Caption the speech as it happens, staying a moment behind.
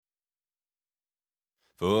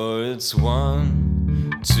For it's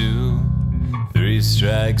 1, 2, 3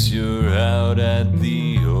 strikes, you're out at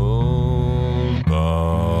the old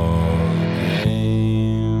ball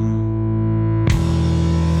game.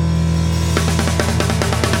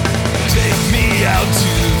 Take me out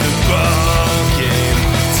to the ball game.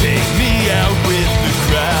 Take me out with the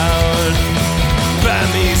crowd. Buy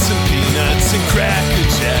me some peanuts and Cracker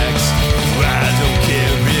Jacks. I don't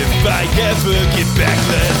care if I ever get back.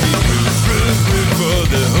 Let me root for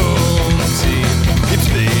the home team. If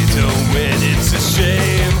they don't win, it's a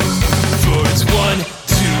shame. For it's 1, 2,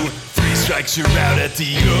 3 strikes, you're out at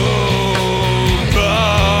the old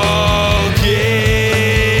ball game.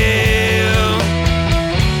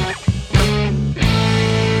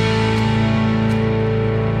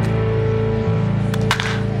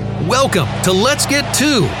 Welcome to Let's Get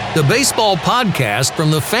To, the baseball podcast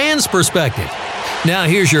from the fans' perspective. Now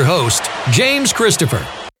here's your host, James Christopher.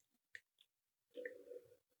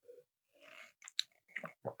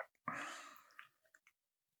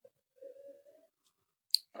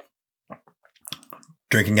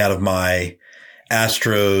 Drinking out of my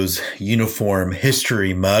Astros uniform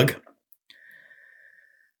history mug.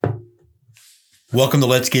 Welcome to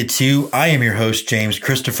Let's Get To. I am your host, James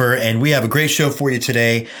Christopher, and we have a great show for you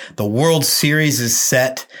today. The World Series is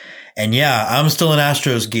set, and yeah, I'm still in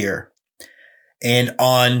Astros gear. And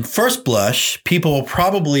on first blush, people are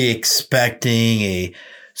probably expecting a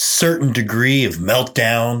certain degree of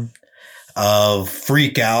meltdown, of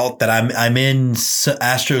freak out, that I'm in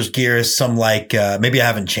Astros gear as some maybe I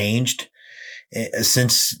haven't changed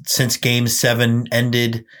since Game 7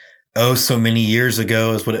 ended so many years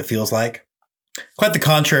ago is what it feels like. Quite the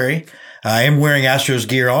contrary. I am wearing Astros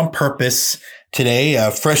gear on purpose today,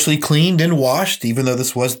 freshly cleaned and washed, even though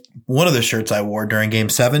this was one of the shirts I wore during Game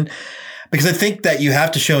 7, because I think that you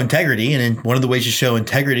have to show integrity, and one of the ways you show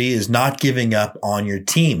integrity is not giving up on your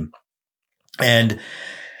team. And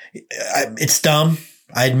it's dumb.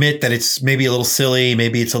 I admit that it's maybe a little silly,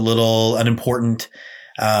 maybe it's a little unimportant,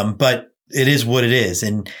 but it is what it is.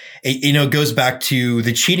 And it goes back to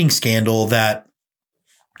the cheating scandal that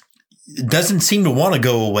doesn't seem to want to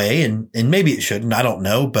go away, and maybe it shouldn't. I don't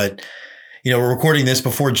know, but we're recording this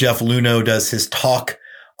before Jeff Luhnow does his talk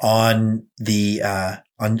on the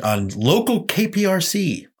on local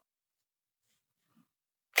KPRC,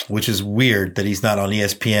 which is weird that he's not on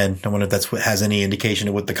ESPN. I wonder if that's what has any indication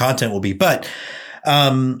of what the content will be. But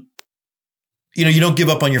you don't give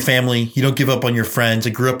up on your family. You don't give up on your friends.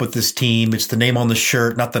 I grew up with this team. It's the name on the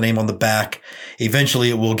shirt, not the name on the back.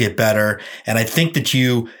 Eventually it will get better. And I think that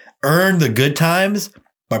you earn the good times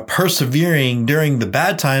by persevering during the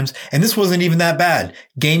bad times. And this wasn't even that bad.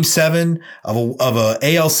 Game 7 of a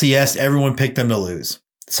ALCS, everyone picked them to lose.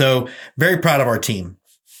 So very proud of our team.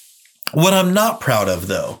 What I'm not proud of,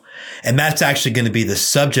 though, and that's actually going to be the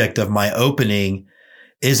subject of my opening,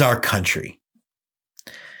 is our country.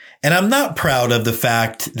 And I'm not proud of the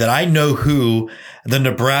fact that I know who the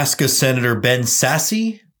Nebraska Senator Ben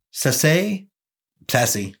Sasse,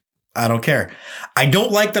 I don't care. I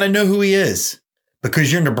don't like that I know who he is,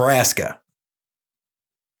 because you're Nebraska.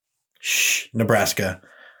 Shh, Nebraska.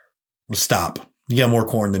 Stop. You got more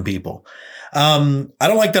corn than people. I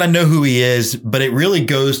don't like that I know who he is, but it really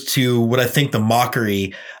goes to what I think the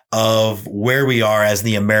mockery of where we are as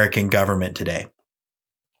the American government today.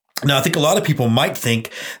 Now, I think a lot of people might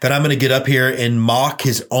think that I'm going to get up here and mock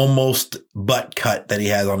his almost butt cut that he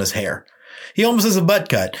has on his hair. He almost has a butt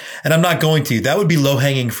cut, and I'm not going to. That would be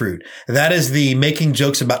low-hanging fruit. That is the making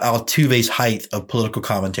jokes about Altuve's height of political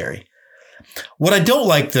commentary. What I don't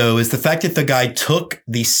like, though, is the fact that the guy took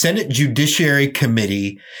the Senate Judiciary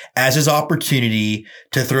Committee as his opportunity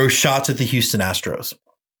to throw shots at the Houston Astros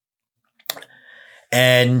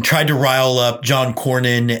and tried to rile up John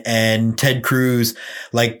Cornyn and Ted Cruz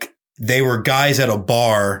like they were guys at a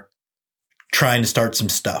bar trying to start some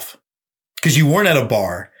stuff. Because you weren't at a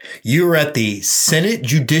bar. You were at the Senate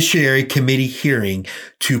Judiciary Committee hearing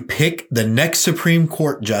to pick the next Supreme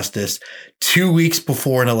Court justice 2 weeks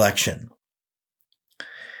before an election.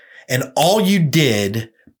 And all you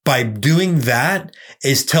did by doing that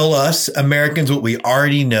is tell us Americans what we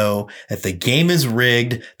already know, that the game is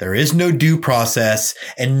rigged, there is no due process,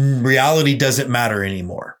 and reality doesn't matter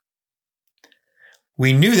anymore.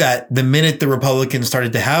 We knew that the minute the Republicans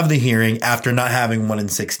started to have the hearing after not having one in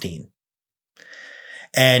 16.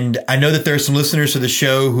 And I know that there are some listeners to the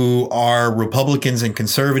show who are Republicans and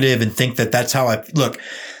conservative and think that that's how I look.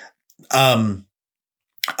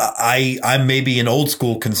 I'm maybe an old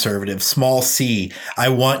school conservative, small c. I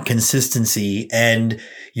want consistency, and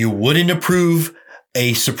you wouldn't approve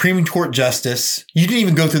a Supreme Court justice. You didn't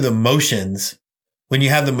even go through the motions when you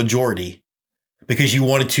have the majority because you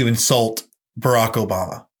wanted to insult Barack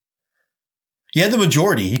Obama. You had the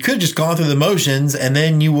majority. You could have just gone through the motions and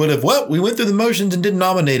then you would have, we went through the motions and didn't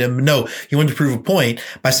nominate him. No, you wanted to prove a point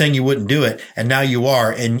by saying you wouldn't do it. And now you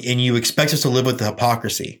are. And you expect us to live with the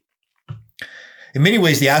hypocrisy. In many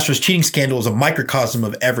ways, the Astros cheating scandal is a microcosm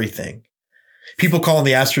of everything. People calling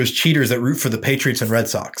the Astros cheaters that root for the Patriots and Red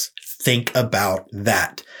Sox. Think about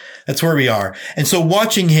that. That's where we are. And so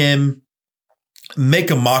watching him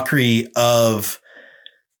make a mockery of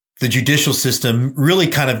the judicial system really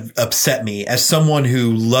kind of upset me as someone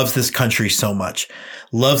who loves this country so much,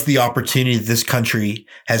 loves the opportunity that this country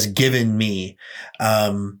has given me.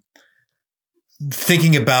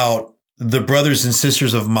 Thinking about the brothers and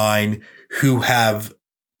sisters of mine who have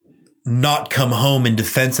not come home in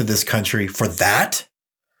defense of this country for that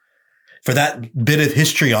bit of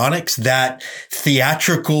histrionics, that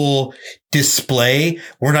theatrical display.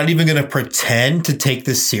 We're not even going to pretend to take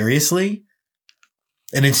this seriously.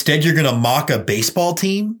 And instead, you're going to mock a baseball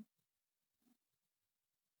team?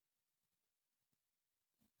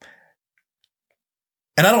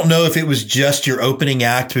 And I don't know if it was just your opening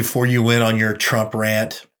act before you went on your Trump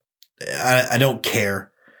rant. I don't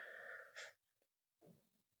care.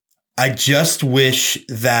 I just wish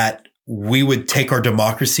that we would take our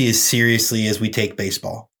democracy as seriously as we take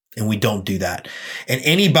baseball. And we don't do that. And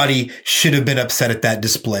anybody should have been upset at that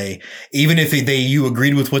display. Even if you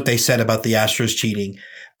agreed with what they said about the Astros cheating.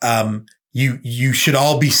 You should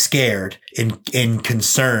all be scared and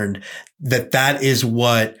concerned that is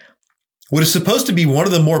what is supposed to be one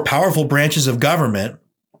of the more powerful branches of government,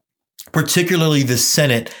 particularly the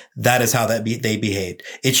Senate. That is how they behaved.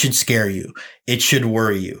 It should scare you. It should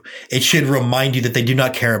worry you. It should remind you that they do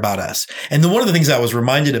not care about us. And then one of the things I was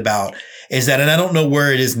reminded about is that, and I don't know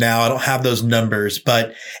where it is now, I don't have those numbers,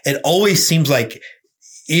 but it always seems like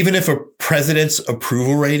even if a president's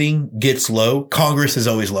approval rating gets low, Congress is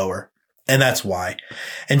always lower. And that's why.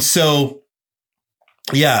 And so,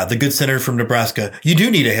 yeah, the good senator from Nebraska, you do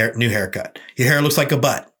need a new haircut. Your hair looks like a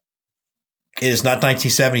butt. It is not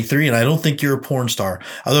 1973, and I don't think you're a porn star.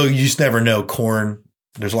 Although you just never know. Corn,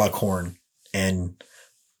 there's a lot of corn, and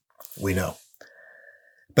we know.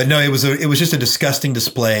 But no, it was just a disgusting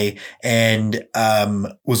display, and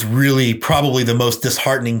was really probably the most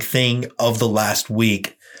disheartening thing of the last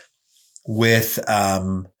week with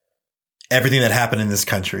everything that happened in this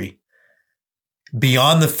country.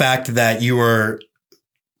 Beyond the fact that you are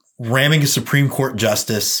ramming a Supreme Court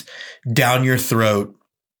justice down our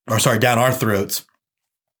throats,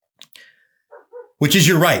 which is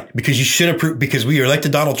your right, because you should approve, because we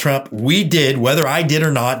elected Donald Trump. We did, whether I did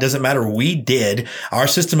or not, doesn't matter. We did. Our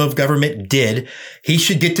system of government did. He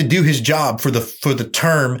should get to do his job for the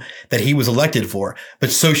term that he was elected for.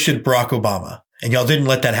 But so should Barack Obama. And y'all didn't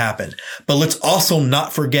let that happen. But let's also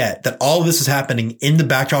not forget that all of this is happening in the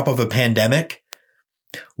backdrop of a pandemic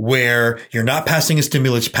where you're not passing a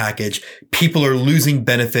stimulus package. People are losing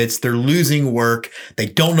benefits. They're losing work. They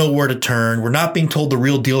don't know where to turn. We're not being told the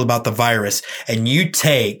real deal about the virus. And you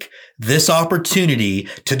take this opportunity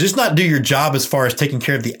to just not do your job as far as taking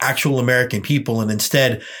care of the actual American people and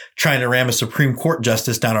instead trying to ram a Supreme Court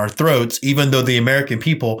justice down our throats, even though the American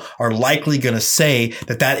people are likely going to say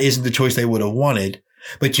that that isn't the choice they would have wanted.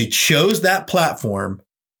 But you chose that platform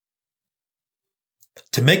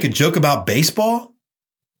to make a joke about baseball?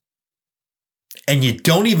 And you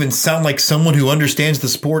don't even sound like someone who understands the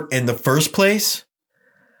sport in the first place?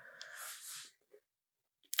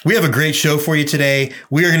 We have a great show for you today.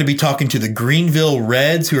 We are going to be talking to the Greenville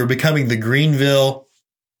Reds, who are becoming the Greenville,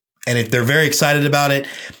 and they're very excited about it.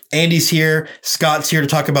 Andy's here. Scott's here to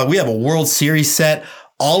talk about, we have a World Series set.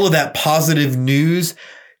 All of that positive news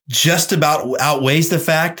just about outweighs the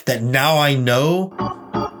fact that now I know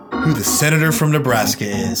who the senator from Nebraska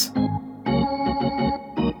is.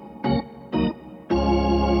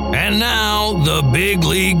 And now, the Big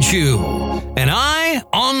League Chew. An eye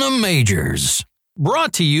on the majors.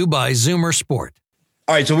 Brought to you by Zoomer Sport.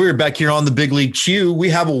 All right, so we're back here on the Big League Chew. We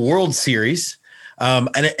have a World Series.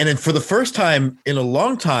 And for the first time in a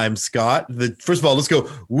long time, Scott, first of all, let's go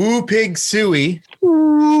woo pig suey.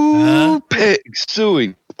 Woo pig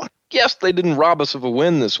suey. Yes, they didn't rob us of a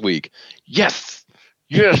win this week. Yes.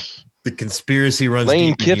 The conspiracy runs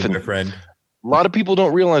Lane deep in Kiffin, you, my friend. A lot of people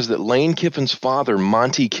don't realize that Lane Kiffin's father,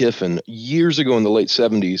 Monty Kiffin, years ago in the late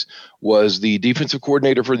 70s, was the defensive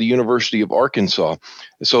coordinator for the University of Arkansas.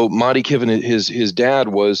 So Monty Kiffin, his dad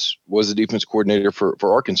was the defensive coordinator for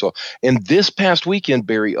Arkansas. And this past weekend,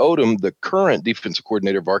 Barry Odom, the current defensive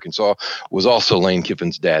coordinator of Arkansas, was also Lane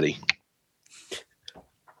Kiffin's daddy.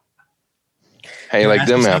 Hey, like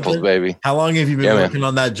them apples, baby. How long have you been working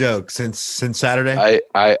on that joke? Since Saturday?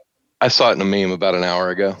 I saw it in a meme about an hour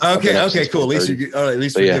ago. Okay, cool. At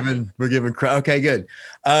least we're giving okay, good.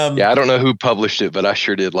 Yeah, I don't know who published it, but I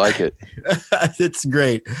sure did like it. It's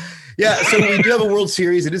great. Yeah, so we do have a World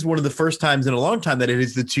Series. It is one of the first times in a long time that it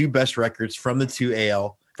is the two best records from the two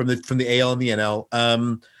AL, from the AL and the NL.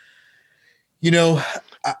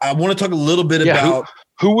 I want to talk a little bit about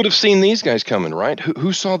who would have seen these guys coming, right?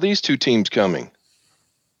 Who saw these two teams coming?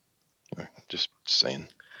 Just saying.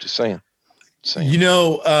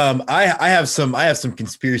 I have some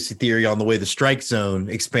conspiracy theory on the way the strike zone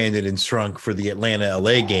expanded and shrunk for the Atlanta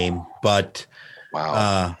LA game, but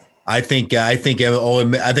wow. I think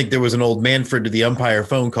there was an old Manfred to the umpire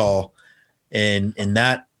phone call in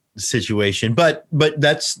that situation, but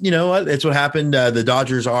that's that's what happened. The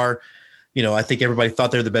Dodgers are, I think everybody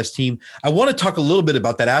thought they're the best team. I want to talk a little bit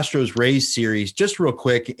about that Astros Rays series just real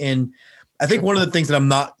quick, and I think one of the things that I'm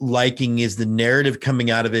not liking is the narrative coming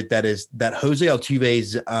out of it that Jose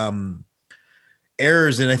Altuve's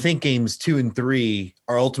errors in, I think, games 2 and 3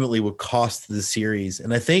 are ultimately what cost the series.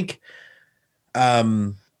 And I think,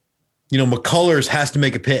 McCullers has to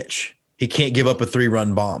make a pitch. He can't give up a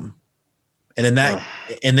 3-run bomb. And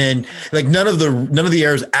then like none of the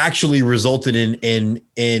errors actually resulted in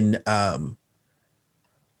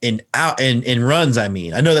runs. I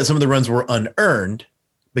mean, I know that some of the runs were unearned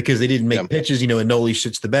because they didn't make pitches, and Noli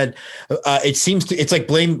shits the bed. It's like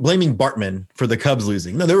blaming Bartman for the Cubs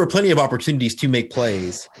losing. No, there were plenty of opportunities to make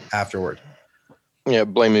plays afterward. Yeah,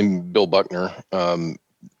 blaming Bill Buckner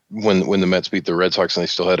when the Mets beat the Red Sox and they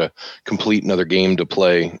still had to complete another game to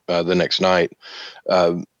play the next night.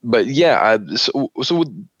 But yeah, so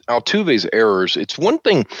with Altuve's errors, it's one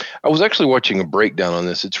thing. I was actually watching a breakdown on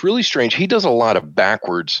this. It's really strange. He does a lot of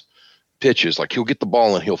backwards pitches. Like he'll get the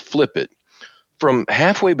ball and he'll flip it from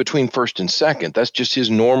halfway between first and second. That's just his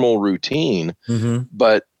normal routine. Mm-hmm.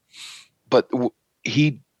 But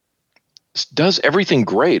he does everything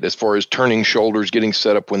great as far as turning shoulders, getting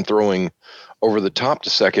set up when throwing over the top to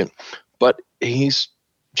second. But he's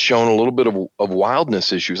shown a little bit of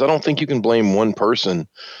wildness issues. I don't think you can blame one person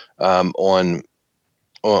on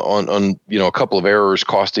a couple of errors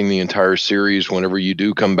costing the entire series. Whenever you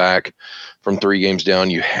do come back from 3 games down,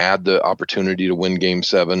 you had the opportunity to win Game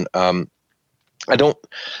 7. I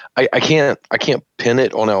can't pin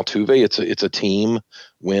it on Altuve. It's a team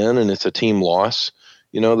win and it's a team loss,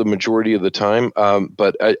 the majority of the time.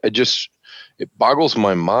 But it boggles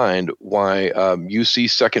my mind why you see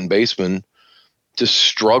second baseman to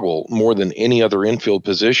struggle more than any other infield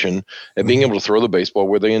position at being able to throw the baseball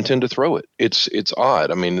where they intend to throw it. It's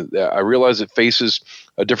odd. I mean, I realize it faces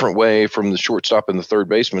a different way from the shortstop and the third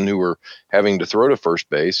baseman who are having to throw to first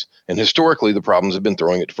base. And historically, the problems have been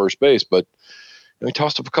throwing it to first base, but he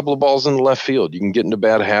tossed up a couple of balls in the left field. You can get into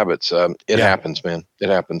bad habits. It happens, man. It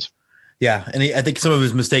happens. Yeah, and I think some of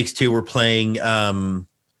his mistakes too were playing when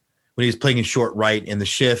he was playing in short right in the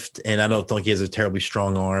shift, and I don't think he has a terribly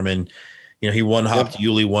strong arm. And he one-hopped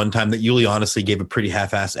Yuli one time that Yuli honestly gave a pretty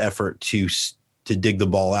half-ass effort to dig the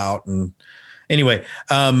ball out. And anyway,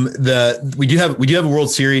 we do have a World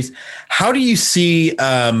Series. How do you see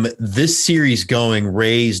this series going?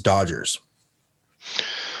 Rays Dodgers.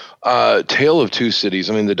 Tale of two cities.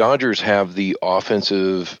 I mean, the Dodgers have the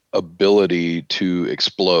offensive ability to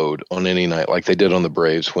explode on any night like they did on the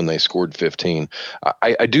Braves when they scored 15.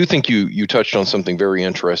 I do think you touched on something very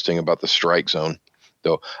interesting about the strike zone,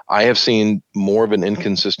 though. I have seen more of an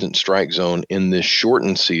inconsistent strike zone in this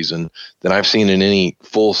shortened season than I've seen in any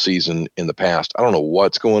full season in the past. I don't know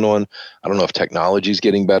what's going on. I don't know if technology is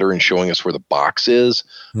getting better and showing us where the box is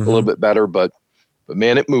a little bit better, but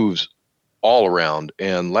man, it moves all around.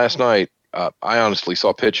 And last night, I honestly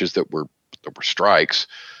saw pitches that were strikes,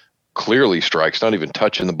 clearly strikes, not even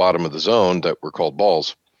touching the bottom of the zone, that were called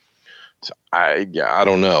balls. So I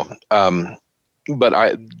don't know.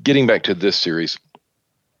 But getting back to this series,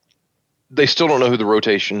 they still don't know what the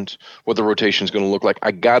rotation is going to look like.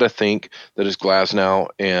 I got to think that it's Glasnow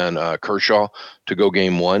and Kershaw to go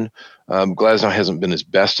Game 1. Glasnow hasn't been his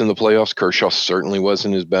best in the playoffs. Kershaw certainly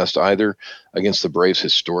wasn't his best either against the Braves.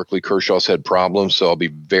 Historically, Kershaw's had problems, so I'll be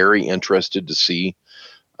very interested to see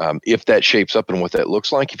if that shapes up and what that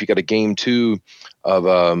looks like. If you got a Game 2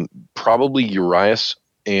 of probably Urias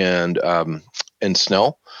and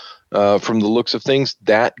Snell from the looks of things,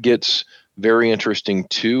 that gets very interesting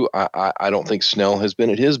too. I don't think Snell has been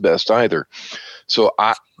at his best either. So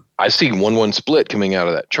I see 1-1 split coming out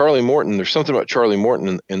of that. Charlie Morton, there's something about Charlie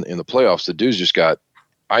Morton in the playoffs. The dude's just got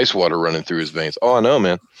ice water running through his veins. Oh, I know,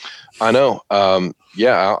 man. I know.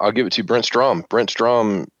 I'll give it to you, Brent Strom. Brent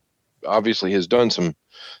Strom obviously has done some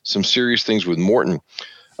serious things with Morton.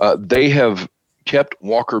 They have kept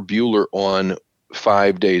Walker Buehler on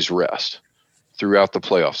 5 days rest throughout the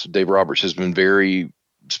playoffs. Dave Roberts has been very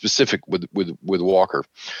specific with Walker,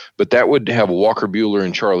 but that would have Walker Buehler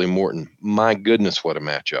and Charlie Morton. My goodness, what a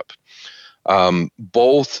matchup.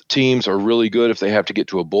 Both teams are really good if they have to get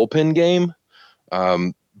to a bullpen game.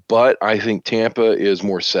 But I think Tampa is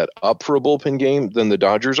more set up for a bullpen game than the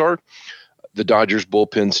Dodgers are. The Dodgers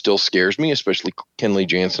bullpen still scares me, especially Kenley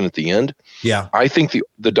Jansen at the end. Yeah. I think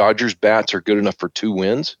the Dodgers bats are good enough for 2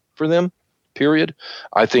 wins for them, period.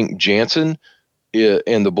 I think Jansen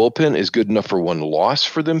and the bullpen is good enough for 1 loss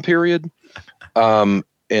for them, period. And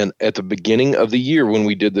at the beginning of the year, when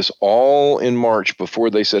we did this all in March, before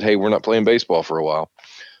they said, hey, we're not playing baseball for a while,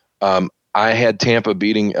 I had Tampa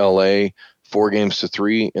beating LA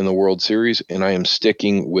 4-3 in the World Series, and I am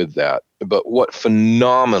sticking with that. But what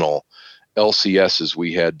phenomenal LCSs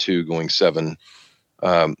we had too, going 7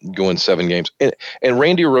 games. And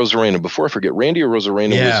Randy Arozarena, before I forget, Randy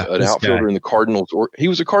Arozarena was an outfielder in the Cardinals, or he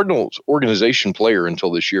was a Cardinals organization player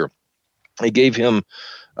until this year. They gave him,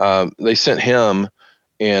 they sent him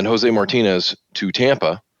and Jose Martinez to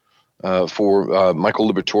Tampa for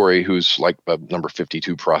Michael Liberatore, who's like a number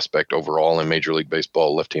 52 prospect overall in Major League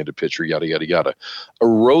Baseball, left-handed pitcher, yada, yada, yada.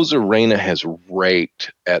 Arozarena has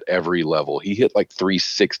raked at every level. He hit like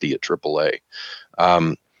 360 at AAA.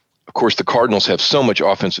 Of course, the Cardinals have so much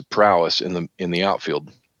offensive prowess in the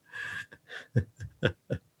outfield.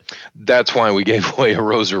 That's why we gave away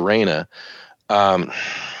Arozarena.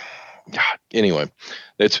 Anyway,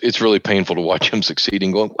 it's really painful to watch him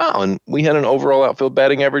succeeding, going, wow, and we had an overall outfield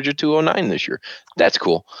batting average of 209 this year. That's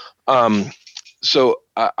cool. So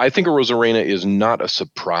I think Arozarena is not a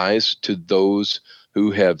surprise to those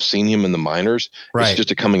who have seen him in the minors. Right. It's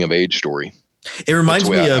just a coming of age story. It reminds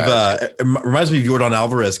me of Yordan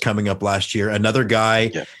Alvarez coming up last year, another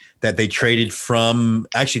guy that they traded from.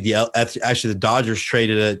 Actually, the Dodgers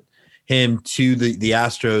traded him to the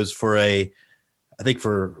Astros for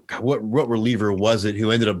what reliever was it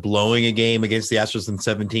who ended up blowing a game against the Astros in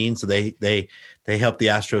 2017? So they helped the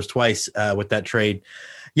Astros twice with that trade.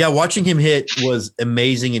 Yeah, watching him hit was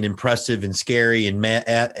amazing and impressive and scary and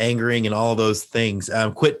angering and all those things.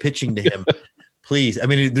 Quit pitching to him. Please. I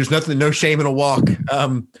mean, there's no shame in a walk.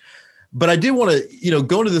 But I do want to,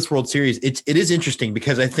 go into this World Series. It is interesting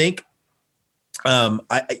because I think,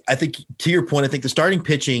 I think to your point, I think the starting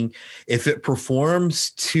pitching, if it performs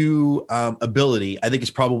to ability, I think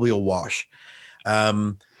it's probably a wash.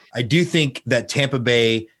 I do think that Tampa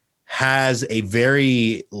Bay has a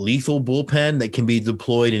very lethal bullpen that can be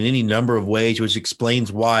deployed in any number of ways, which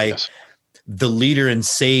explains why the leader in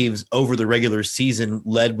saves over the regular season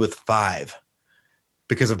led with 5.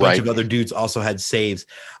 Because a bunch of other dudes also had saves.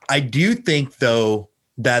 I do think, though,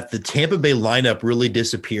 that the Tampa Bay lineup really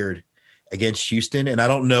disappeared against Houston, and I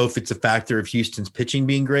don't know if it's a factor of Houston's pitching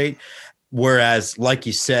being great, whereas, like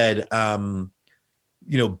you said,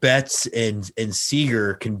 Betts and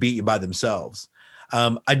Seager can beat you by themselves.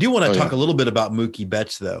 I do want to talk a little bit about Mookie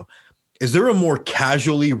Betts, though. Is there a more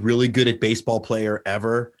casually really good at baseball player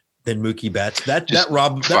ever than Mookie Betts? That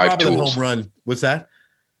Robin home run, what's that?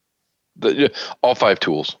 All 5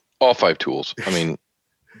 tools. I mean,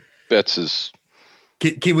 Betts is.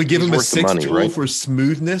 Can we give him a 6th tool for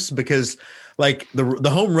smoothness? Because like the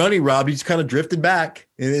home run he robbed, he just kind of drifted back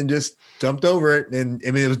and then just jumped over it. And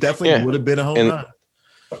I mean, it was definitely would have been a home run.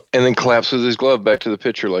 And then collapses his glove back to the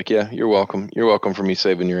pitcher, like, yeah, you're welcome. You're welcome for me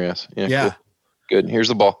saving your ass. Yeah. Cool. Good. Here's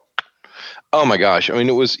the ball. Oh my gosh. I mean,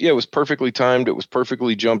 it was perfectly timed. It was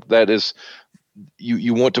perfectly jumped. That is.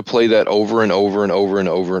 You want to play that over and over and over and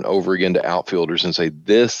over and over again to outfielders and say,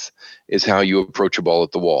 this is how you approach a ball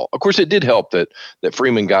at the wall. Of course, it did help that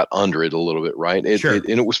Freeman got under it a little bit, right? And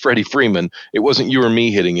it was Freddie Freeman. It wasn't you or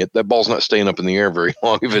me hitting it. That ball's not staying up in the air very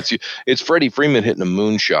long. If it's Freddie Freeman hitting a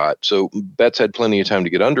moonshot. So Betts had plenty of time to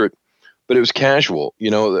get under it, but it was casual.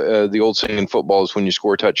 The old saying in football is when you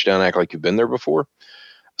score a touchdown, act like you've been there before.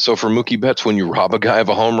 So for Mookie Betts, when you rob a guy of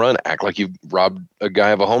a home run, act like you've robbed a guy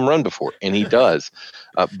of a home run before. And he does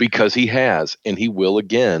because he has, and he will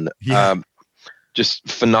again. Yeah. Just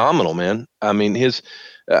phenomenal, man. I mean,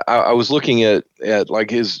 I was looking at like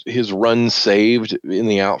his runs saved in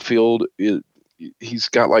the outfield. He's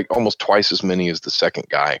got like almost twice as many as the second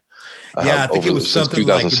guy. I think it was something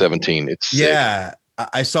 2017. It's sick.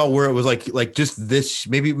 I saw where it was like just this,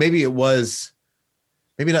 maybe it was.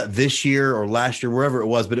 Maybe not this year or last year, wherever it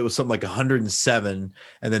was, but it was something like 107,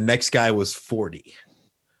 and the next guy was 40.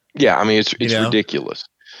 Yeah, I mean it's ridiculous.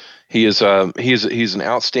 He is he's an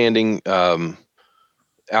outstanding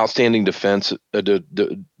defense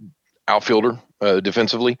outfielder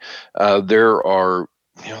defensively. There are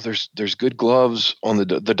there's good gloves on the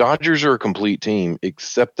Dodgers are a complete team,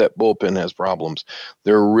 except that bullpen has problems.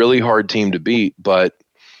 They're a really hard team to beat, but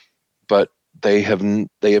they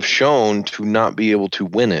have shown to not be able to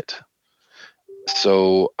win it.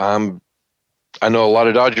 So I know a lot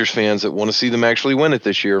of Dodgers fans that want to see them actually win it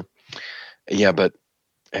this year. Yeah, but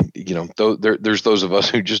there's those of us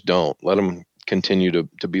who just don't. Let them continue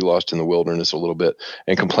to be lost in the wilderness a little bit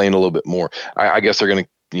and complain a little bit more. I guess they're going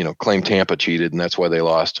to claim Tampa cheated and that's why they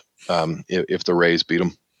lost. If the Rays beat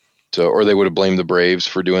them, or they would have blamed the Braves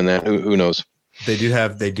for doing that. Who knows? They do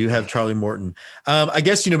have Charlie Morton. I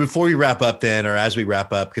guess, before we wrap up then, or as we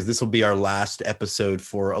wrap up, because this will be our last episode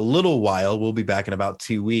for a little while, we'll be back in about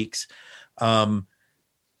 2 weeks. None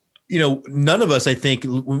of us, I think,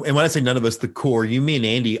 and when I say none of us, the core, you, me, and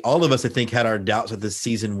Andy, all of us, I think, had our doubts that this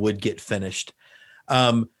season would get finished.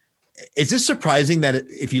 Is this surprising that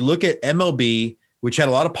if you look at MLB, which had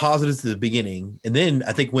a lot of positives at the beginning, and then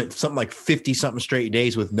I think went something like 50-something straight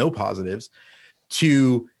days with no positives,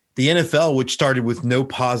 to the NFL, which started with no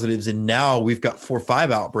positives, and now we've got 4 or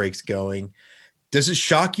 5 outbreaks going. Does it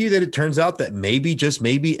shock you that it turns out that maybe, just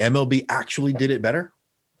maybe, MLB actually did it better?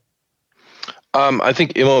 I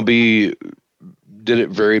think MLB did it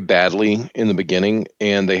very badly in the beginning,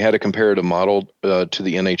 and they had a comparative model to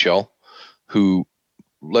the NHL, who,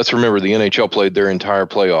 let's remember, the NHL played their entire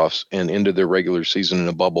playoffs and ended their regular season in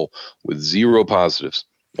a bubble with 0 positives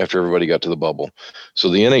after everybody got to the bubble. So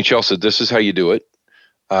the NHL said, this is how you do it.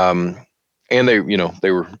 And they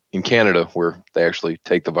were in Canada where they actually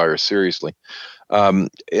take the virus seriously. And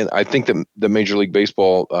I think that the Major League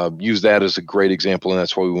Baseball used that as a great example, and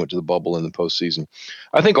that's why we went to the bubble in the postseason.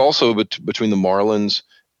 I think also between the Marlins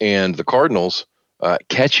and the Cardinals,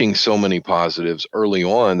 catching so many positives early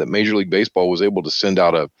on, that Major League Baseball was able to send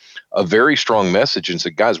out a very strong message and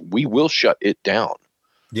said, guys, we will shut it down.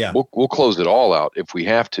 Yeah, we'll close it all out if we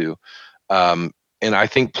have to. And I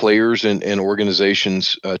think players and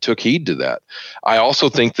organizations took heed to that. I also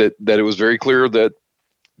think that it was very clear that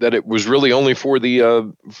it was really only for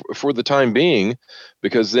the time being,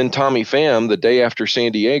 because then Tommy Pham, the day after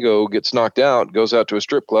San Diego gets knocked out, goes out to a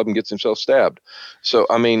strip club and gets himself stabbed. So,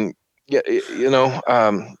 I mean, yeah,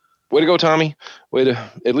 way to go, Tommy. Way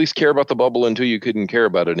to at least care about the bubble until you couldn't care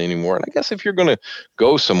about it anymore. And I guess if you're going to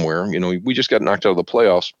go somewhere, we just got knocked out of the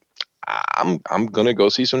playoffs. I'm going to go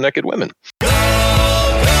see some naked women.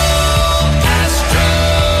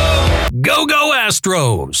 Go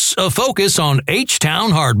Astros, a focus on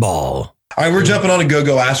H-Town hardball. All right, we're jumping on to Go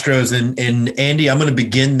Astros. And Andy, I'm going to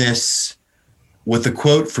begin this with a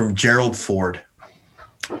quote from Gerald Ford.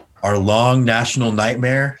 Our long national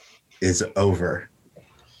nightmare is over.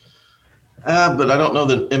 But I don't know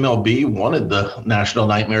that MLB wanted the national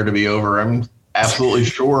nightmare to be over. I'm absolutely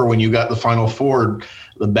sure when you got the Final Four,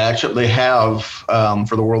 the matchup they have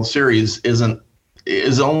for the World Series is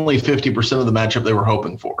only 50% of the matchup they were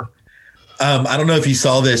hoping for. I don't know if you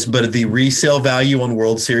saw this, but the resale value on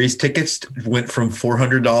World Series tickets went from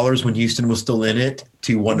 $400 when Houston was still in it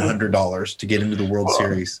to $100 to get into the World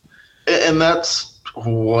Series. And that's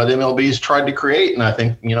what MLB's tried to create. And I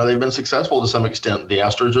think, they've been successful to some extent. The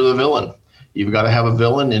Astros are the villain. You've got to have a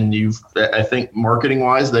villain, and I think marketing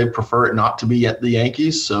wise, they prefer it not to be at the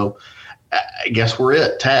Yankees. So I guess we're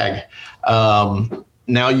it. Tag.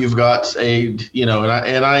 Now you've got and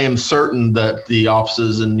I am certain that the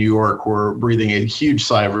offices in New York were breathing a huge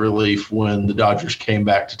sigh of relief when the Dodgers came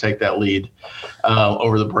back to take that lead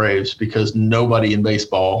over the Braves, because nobody in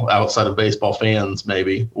baseball, outside of baseball fans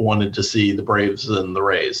maybe, wanted to see the Braves and the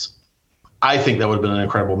Rays. I think that would have been an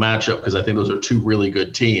incredible matchup, because I think those are 2 really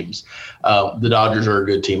good teams. The Dodgers are a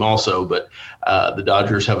good team also, but the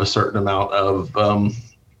Dodgers have a certain amount of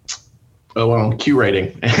Q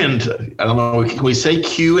rating. And I don't know, can we say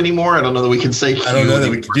Q anymore? I don't know that we can say Q. I don't know that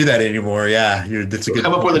we can do that anymore. Yeah, that's a good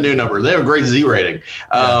come up with a new number. They have a great Z rating.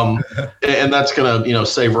 And that's going to,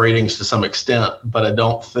 save ratings to some extent. But I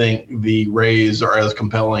don't think the Rays are as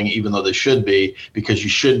compelling, even though they should be, because you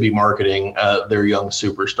should be marketing their young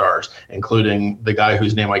superstars, including the guy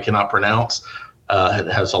whose name I cannot pronounce. It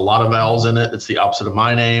has a lot of vowels in it. It's the opposite of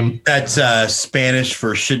my name. That's Spanish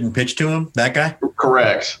for shouldn't pitch to him, that guy?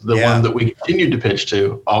 Correct. The one that we continued to pitch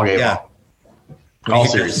to all game long. All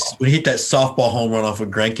series. When he hit that softball home run off of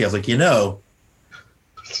Greinke, I was like, you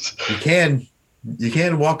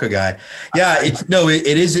can walk a guy. Yeah,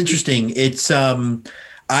 it is interesting. It's I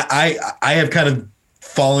have kind of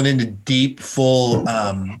fallen into deep, full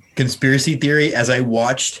conspiracy theory as I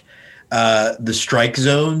watched the strike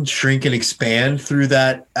zone shrink and expand through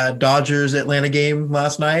that Dodgers Atlanta game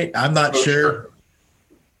last night. I'm not sure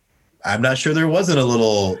there wasn't a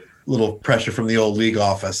little pressure from the old league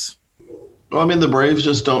office. Well, I mean, the Braves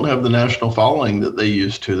just don't have the national following that they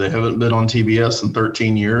used to. They haven't been on TBS in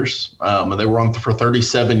 13 years, and they were on for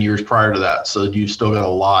 37 years prior to that. So you still got a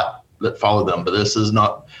lot that follow them. But this is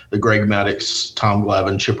not the Greg Maddux, Tom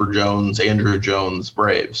Glavine, Chipper Jones, Andrew Jones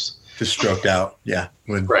Braves. Just stroked out. Yeah.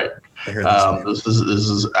 Right. This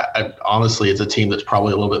is honestly, it's a team that's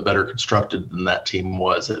probably a little bit better constructed than that team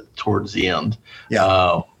was towards the end.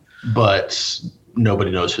 Yeah. But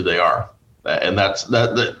nobody knows who they are. And that's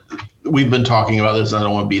that we've been talking about this. I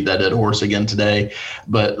don't want to beat that dead horse again today,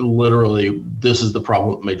 but literally this is the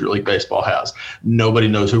problem Major League Baseball has. Nobody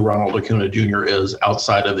knows who Ronald Acuna Jr. is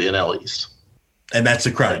outside of the NL East. And that's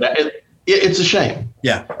a crime. It's a shame.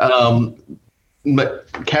 Yeah. But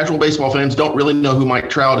casual baseball fans don't really know who Mike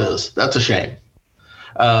Trout is. That's a shame.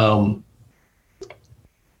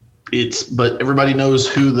 But everybody knows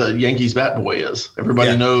who the Yankees bat boy is.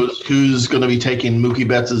 Everybody knows who's going to be taking Mookie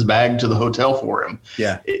Betts' bag to the hotel for him.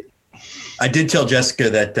 Yeah. I did tell Jessica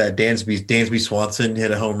that Dansby Swanson hit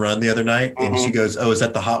a home run the other night, and she goes, "Oh, is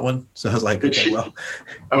that the hot one?" So I was like, "Okay, well."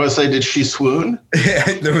 I would say, did she swoon?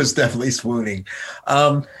 There was definitely swooning.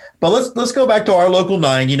 But let's go back to our local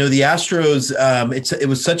 9. You know, the Astros. It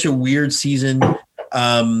was such a weird season.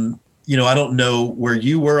 You know, I don't know where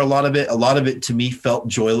you were. A lot of it to me felt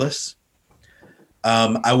joyless.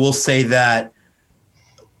 I will say that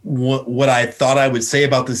what I thought I would say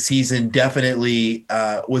about the season definitely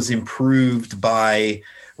was improved by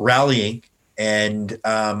rallying. And,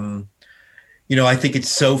 you know, I think it's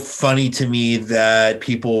so funny to me that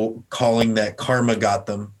people calling that karma got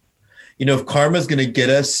them. You know, if karma is going to get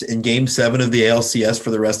us in Game 7 of the ALCS for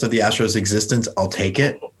the rest of the Astros' existence, I'll take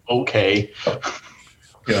it. Okay.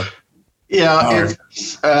 Yeah. Yeah,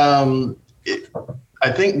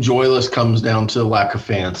 I think joyless comes down to lack of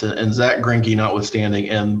fans, and Zach Greinke notwithstanding.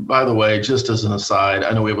 And by the way, just as an aside,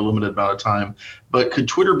 I know we have a limited amount of time, but could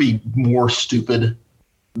Twitter be more stupid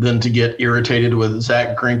than to get irritated with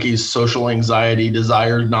Zach Greinke's social anxiety,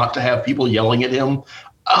 desire not to have people yelling at him?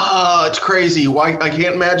 It's crazy. Why? I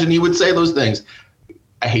can't imagine he would say those things.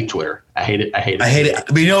 I hate Twitter. I hate it.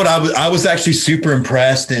 But you know what? I was actually super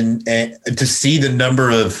impressed and to see the number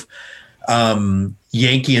of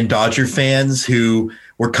Yankee and Dodger fans who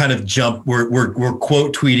were kind of were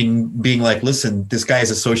quote tweeting, being like, "Listen, this guy has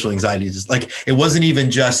a social anxiety." Just like, it wasn't even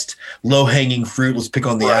just low hanging fruit. Let's pick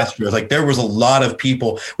on the Astros. Like, there was a lot of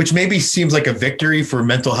people, which maybe seems like a victory for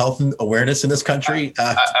mental health and awareness in this country.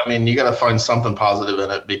 I mean, you got to find something positive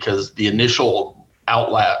in it, because the initial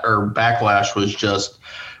backlash was just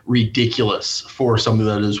ridiculous for something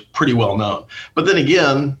that is pretty well known. But then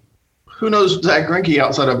again, who knows Zach Greinke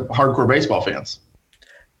outside of hardcore baseball fans?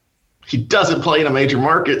 He doesn't play in a major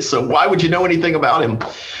market, so why would you know anything about him?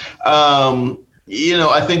 You know,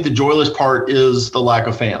 I think the joyless part is the lack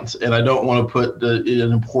of fans, and I don't want to put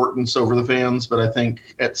an importance over the fans, but I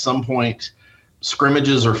think at some point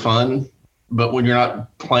scrimmages are fun, but when you're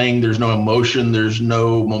not playing, there's no emotion, there's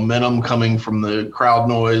no momentum coming from the crowd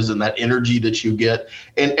noise and that energy that you get.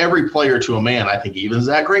 And every player to a man, I think even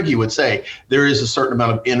Zach Greinke would say, there is a certain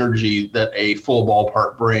amount of energy that a full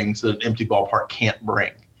ballpark brings that an empty ballpark can't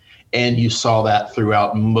bring. And you saw that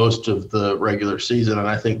throughout most of the regular season. And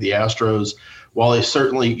I think the Astros, while they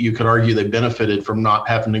certainly, you could argue they benefited from not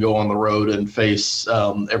having to go on the road and face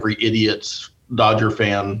every idiot Dodger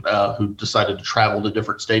fan who decided to travel to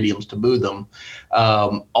different stadiums to boo them,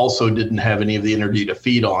 also didn't have any of the energy to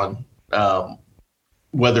feed on,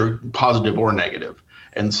 whether positive or negative.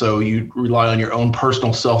 And so you rely on your own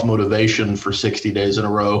personal self-motivation for 60 days in a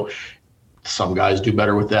row. Some guys do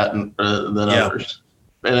better with that than others.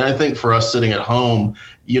 And I think for us sitting at home,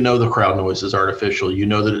 you know, the crowd noise is artificial. You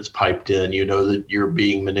know that it's piped in. You know that you're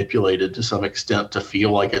being manipulated to some extent to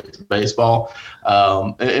feel like it's baseball.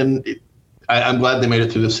 I'm glad they made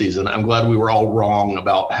it through the season. I'm glad we were all wrong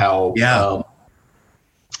about how,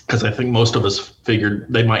 because I think most of us figured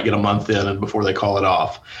they might get a month in and before they call it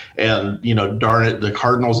off. And, you know, darn it, the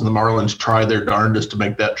Cardinals and the Marlins tried their darndest to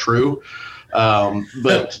make that true.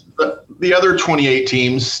 But the other 28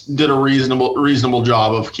 teams did a reasonable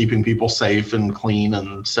job of keeping people safe and clean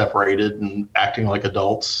and separated and acting like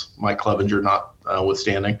adults, Mike Clevenger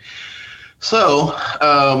notwithstanding. So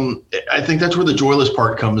I think that's where the joyless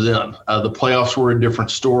part comes in. The playoffs were a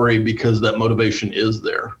different story because that motivation is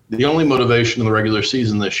there. The only motivation in the regular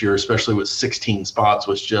season this year, especially with 16 spots,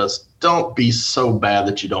 was just don't be so bad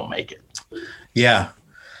that you don't make it. Yeah.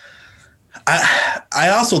 I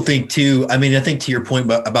also think too, I mean, I think to your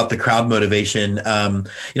point about the crowd motivation, you know,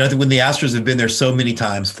 I think when the Astros have been there so many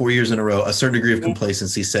times, 4 years in a row, a certain degree of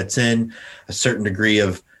complacency sets in, a certain degree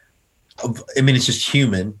of I mean, it's just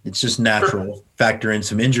human. It's just natural. Factor in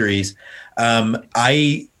some injuries.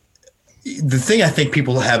 I the thing I think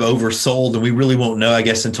people have oversold, and we really won't know, I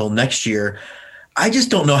guess, until next year. I just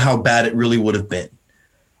don't know how bad it really would have been.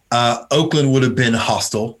 Oakland would have been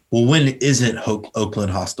hostile. Well, when isn't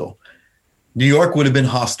Oakland hostile? New York would have been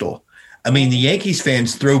hostile. I mean, the Yankees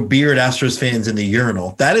fans throw beer at Astros fans in the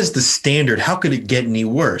urinal. That is the standard. How could it get any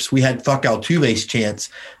worse? We had fuck Altuve's chance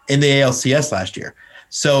in the ALCS last year.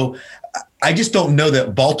 So I just don't know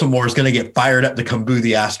that Baltimore is going to get fired up to come boo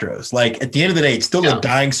the Astros. Like, at the end of the day, it's still a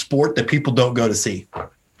dying sport that people don't go to see.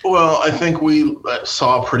 Well, I think we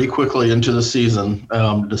saw pretty quickly into the season,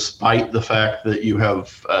 despite the fact that you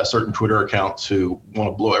have certain Twitter accounts who want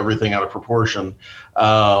to blow everything out of proportion,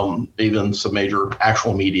 even some major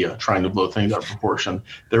actual media trying to blow things out of proportion.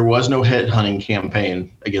 There was no headhunting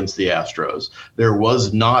campaign against the Astros. There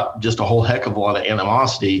was not just a whole heck of a lot of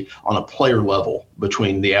animosity on a player level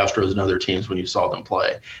between the Astros and other teams when you saw them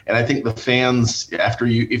play. And I think the fans,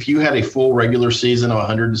 if you had a full regular season of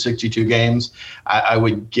 162 games, I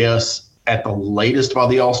would guess at the latest by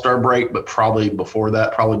the All-Star break, but probably before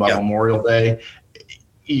that, probably by Memorial Day,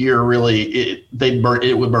 it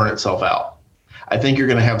would burn itself out. I think you're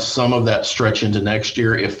going to have some of that stretch into next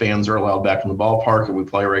year if fans are allowed back in the ballpark and we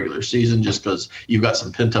play a regular season, just because you've got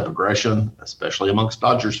some pent-up aggression, especially amongst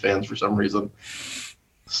Dodgers fans for some reason.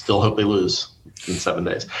 Still hope they lose in 7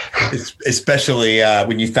 days. Especially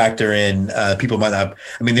when you factor in people might not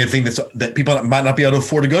 – I mean, the thing that people might not be able to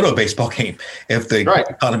afford to go to a baseball game if the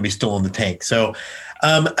economy's still in the tank. So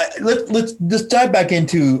let's just dive back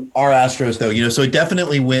into our Astros, though. So it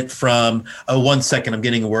definitely went from 1 second. I'm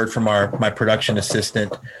getting a word from my production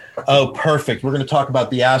assistant. Oh, perfect. We're going to talk about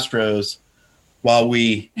the Astros while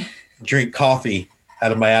we drink coffee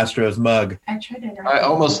out of my Astros mug. I tried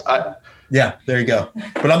it. Yeah, there you go.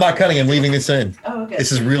 But I'm not cutting. I'm leaving this in. Oh, okay.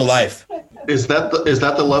 This is real life. Is that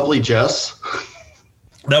the lovely Jess?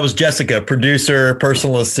 That was Jessica, producer,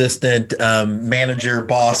 personal assistant, manager,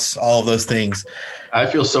 boss, all of those things. I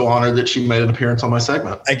feel so honored that she made an appearance on my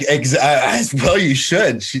segment. Well, you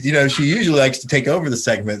should. She usually likes to take over the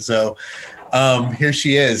segment. So here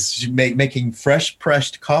she is. She's making fresh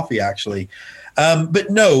pressed coffee, actually. But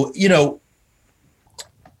no,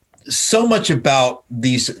 so much about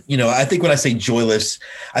these, I think when I say joyless,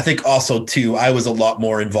 I think also too, I was a lot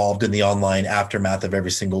more involved in the online aftermath of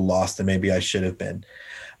every single loss than maybe I should have been.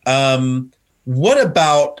 What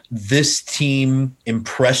about this team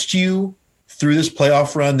impressed you through this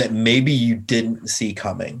playoff run that maybe you didn't see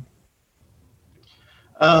coming?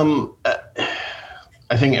 I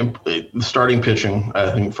think the starting pitching,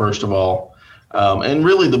 first of all, and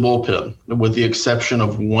really the bullpen, with the exception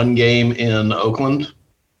of one game in Oakland,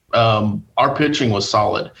 our pitching was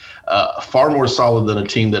solid, far more solid than a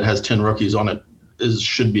team that has 10 rookies on it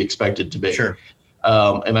should be expected to be. Sure.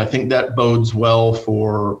 And I think that bodes well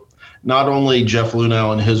for not only Jeff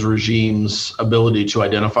Lunau and his regime's ability to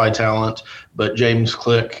identify talent, but James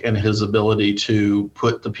Click and his ability to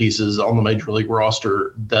put the pieces on the major league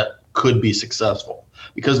roster that could be successful.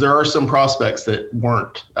 Because there are some prospects that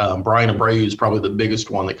weren't. Brian Abreu is probably the biggest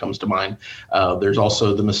one that comes to mind. There's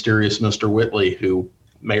also the mysterious Mr. Whitley, who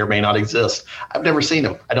may or may not exist. I've never seen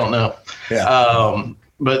him. I don't know. Yeah.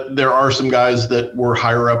 But there are some guys that were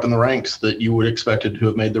higher up in the ranks that you would expected to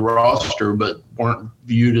have made the roster, but weren't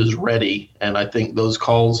viewed as ready. And I think those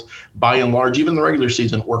calls, by and large, even the regular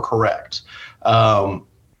season, were correct. And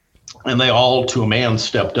they all, to a man,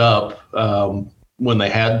 stepped up when they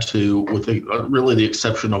had to, with really the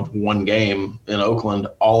exception of one game in Oakland.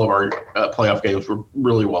 All of our playoff games were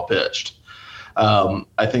really well pitched.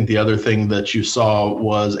 I think the other thing that you saw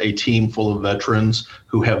was a team full of veterans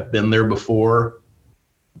who have been there before,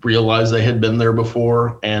 realize they had been there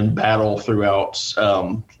before, and battle throughout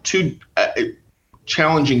two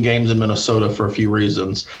challenging games in Minnesota for a few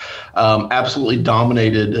reasons. Absolutely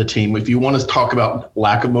dominated a team. If you want to talk about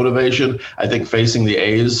lack of motivation, I think facing the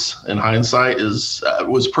A's in hindsight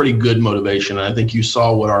was pretty good motivation. And I think you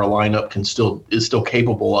saw what our lineup is still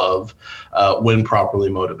capable of when properly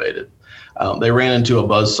motivated. They ran into a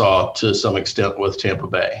buzzsaw to some extent with Tampa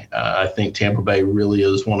Bay. I think Tampa Bay really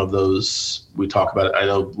is one of those, we talk about it. I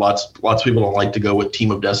know lots of people don't like to go with team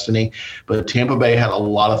of destiny, but Tampa Bay had a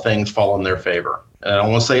lot of things fall in their favor. And I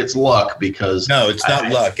don't want to say it's luck, because no, it's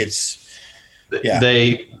not luck.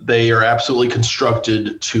 They are absolutely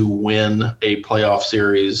constructed to win a playoff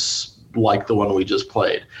series like the one we just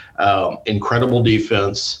played. Incredible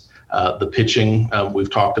defense. The pitching, we've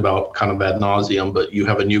talked about kind of ad nauseum, but you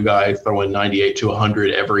have a new guy throwing 98 to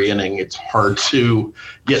 100 every inning. It's hard to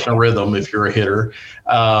get in a rhythm if you're a hitter.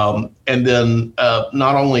 And then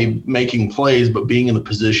not only making plays, but being in the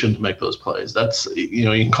position to make those plays. That's, you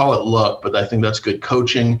can call it luck, but I think that's good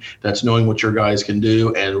coaching. That's knowing what your guys can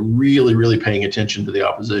do and really, really paying attention to the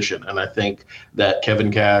opposition. And I think that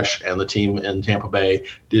Kevin Cash and the team in Tampa Bay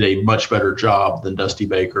did a much better job than Dusty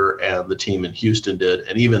Baker and the team in Houston did.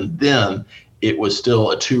 And even then, it was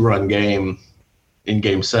still a 2-run game in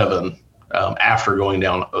Game 7 after going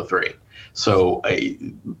down 0-3. So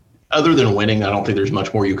other than winning, I don't think there's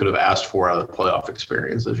much more you could have asked for out of the playoff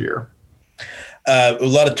experience this year. A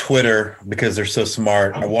lot of Twitter, because they're so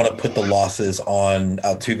smart, I want to put the losses on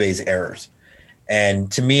Altuve's errors.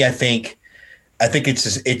 And to me, I think it's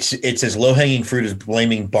as low-hanging fruit as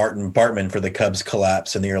blaming Bartman for the Cubs'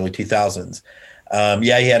 collapse in the early 2000s.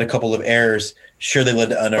 He had a couple of errors. Sure, they led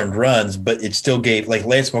to unearned runs, but it still gave – like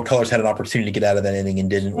Lance McCullers had an opportunity to get out of that inning and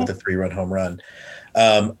didn't with a 3-run home run.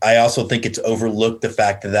 I also think it's overlooked the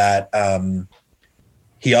fact that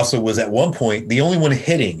he also was at one point the only one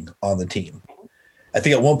hitting on the team. I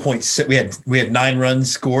think at one point we had 9 runs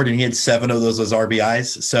scored and he had 7 of those as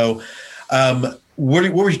RBIs. So what was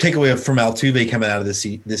your takeaway from Altuve coming out of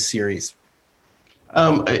this series?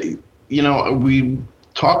 We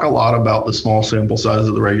talk a lot about the small sample size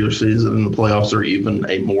of the regular season, and the playoffs are even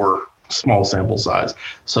a more small sample size.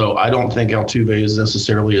 So I don't think Altuve is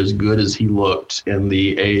necessarily as good as he looked in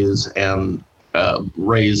the A's and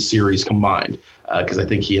Rays series combined, because I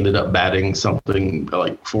think he ended up batting something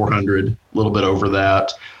like 400, a little bit over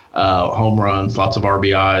that. Home runs, lots of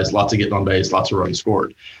RBIs, lots of getting on base, lots of runs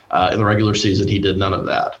scored. In the regular season, he did none of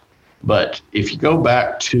that. But if you go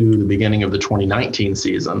back to the beginning of the 2019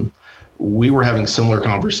 season, we were having similar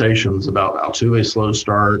conversations about Altuve's slow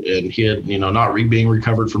start, and he had, not being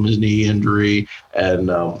recovered from his knee injury, and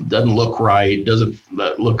doesn't look right, doesn't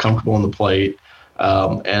look comfortable on the plate.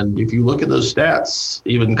 And if you look at those stats,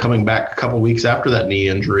 even coming back a couple of weeks after that knee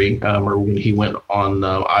injury, or when he went on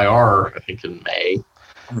IR, I think in May,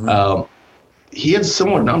 he had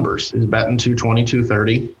similar numbers. He's batting 220,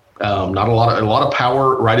 230. Not a lot of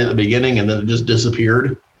power right at the beginning, and then it just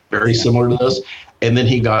disappeared. Very similar to this. And then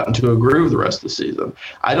he got into a groove the rest of the season.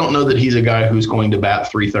 I don't know that he's a guy who's going to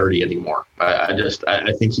bat 330 anymore. I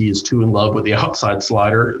think he is too in love with the outside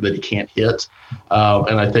slider that he can't hit.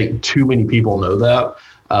 And I think too many people know that.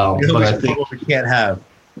 But I think we can't have.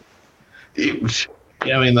 That's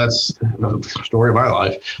the story of my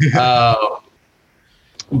life.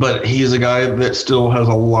 But he's a guy that still has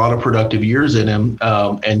a lot of productive years in him,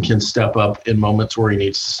 and can step up in moments where he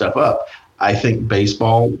needs to step up. I think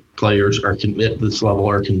baseball players at this level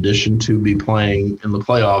are conditioned to be playing in the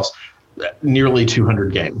playoffs nearly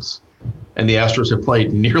 200 games. And the Astros have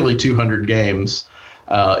played nearly 200 games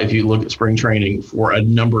if you look at spring training for a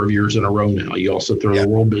number of years in a row now. You also throw the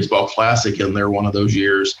World Baseball Classic in there one of those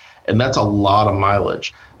years, and that's a lot of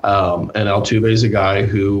mileage. And Altuve is a guy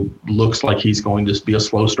who looks like he's going to be a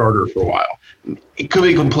slow starter for a while. It could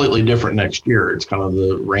be completely different next year. It's kind of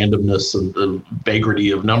the randomness and the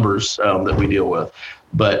vagary of numbers that we deal with.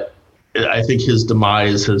 But I think his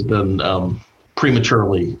demise has been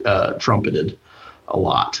prematurely trumpeted a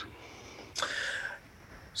lot.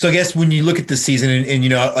 So I guess when you look at the season and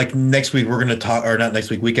like next week, we're going to talk, or not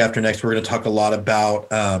next week, week after next, we're going to talk a lot about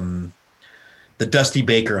the Dusty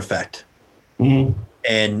Baker effect. Mm-hmm.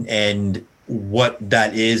 And what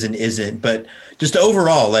that is and isn't. But just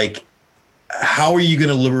overall, like, how are you going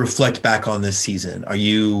to reflect back on this season? Are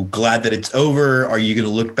you glad that it's over? Are you going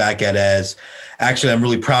to look back at it as, actually, I'm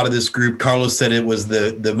really proud of this group? Carlos said it was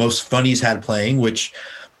the most fun he's had playing, which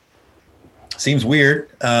seems weird.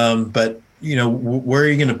 But, where are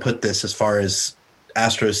you going to put this as far as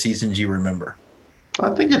Astros seasons you remember?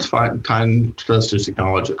 I think it's fine. Time for us to just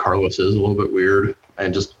acknowledge that Carlos is a little bit weird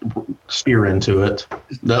and just steer into it.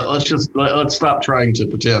 Let's stop trying to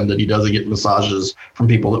pretend that he doesn't get massages from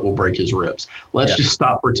people that will break his ribs. Let's just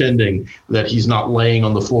stop pretending that he's not laying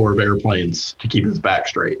on the floor of airplanes to keep his back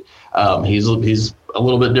straight. He's a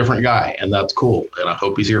little bit different guy, and that's cool. And I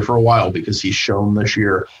hope he's here for a while because he's shown this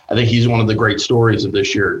year. I think he's one of the great stories of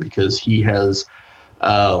this year because he has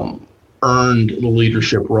earned the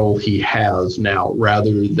leadership role he has now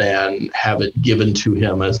rather than have it given to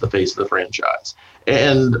him as the face of the franchise.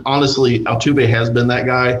 And honestly, Altuve has been that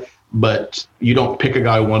guy, but you don't pick a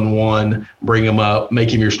guy 1-1, bring him up,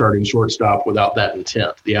 make him your starting shortstop without that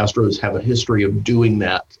intent. The Astros have a history of doing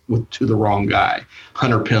that to the wrong guy.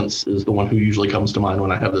 Hunter Pence is the one who usually comes to mind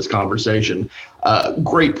when I have this conversation.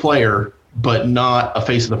 Great player, but not a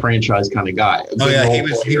face of the franchise kind of guy. Oh yeah,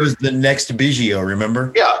 he was the next Biggio,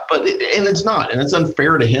 remember? Yeah, and it's not, and it's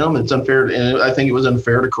unfair to him. It's unfair, and I think it was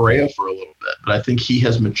unfair to Correa for a little bit. But I think he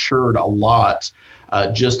has matured a lot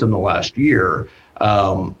just in the last year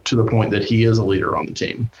to the point that he is a leader on the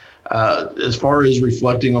team. As far as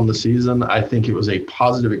reflecting on the season, I think it was a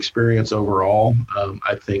positive experience overall.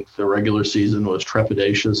 I think the regular season was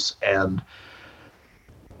trepidatious, and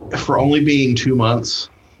for only being 2 months,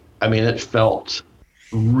 I mean, it felt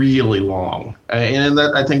really long. And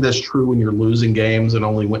that, I think that's true when you're losing games, and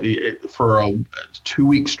only for a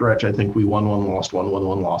 2-week stretch, I think we won one, lost one, won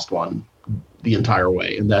one, lost one the entire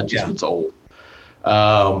way. And that just gets old.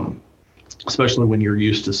 Especially when you're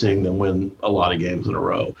used to seeing them win a lot of games in a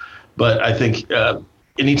row. But I think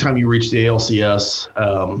anytime you reach the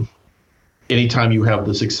ALCS, anytime you have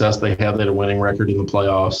the success they had a winning record in the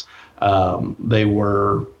playoffs, they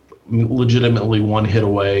were legitimately one hit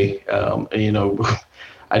away.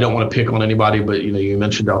 I don't want to pick on anybody, but you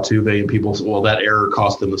mentioned Altuve, and people say, well, that error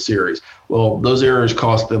cost them the series. Well, those errors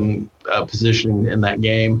cost them positioning in that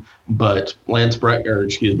game. But Alex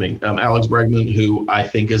Bregman, who I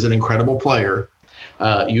think is an incredible player,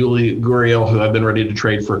 Yuli Gurriel, who I've been ready to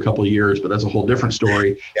trade for a couple of years, but that's a whole different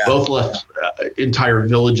story. Yeah. Both left entire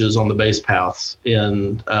villages on the base paths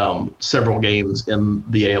in several games in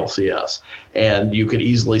the ALCS. And you could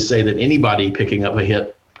easily say that anybody picking up a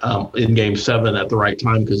hit in Game 7 at the right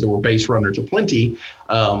time, because there were base runners aplenty,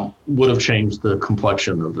 would have changed the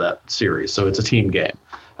complexion of that series. So it's a team game.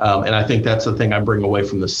 And I think that's the thing I bring away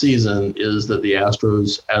from the season, is that the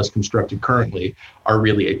Astros, as constructed currently, are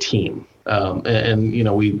really a team. And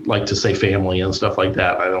we like to say family and stuff like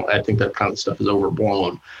that. I think that kind of stuff is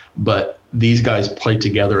overblown. But these guys play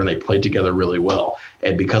together, and they play together really well.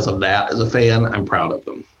 And because of that, as a fan, I'm proud of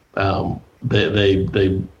them.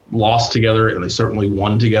 They lost together, and they certainly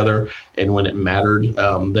won together. And when it mattered,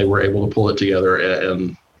 they were able to pull it together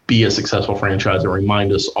and be a successful franchise and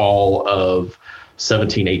remind us all of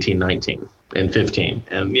 17, 18, 19, and 15.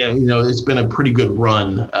 And, it's been a pretty good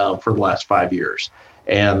run for the last 5 years.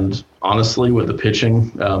 And honestly, with the pitching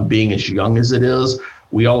being as young as it is,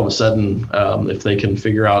 we all of a sudden, if they can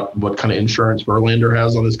figure out what kind of insurance Verlander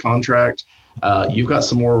has on his contract, you've got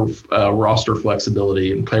some more roster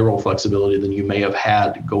flexibility and payroll flexibility than you may have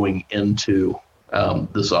had going into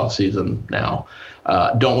this offseason now.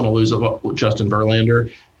 Don't want to lose Justin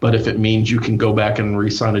Verlander, but if it means you can go back and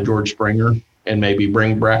re-sign a George Springer and maybe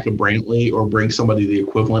bring back a Brantley or bring somebody the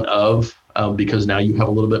equivalent of, because now you have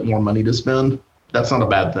a little bit more money to spend, that's not a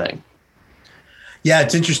bad thing. Yeah,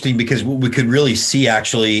 it's interesting, because what we could really see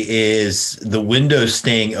actually is the window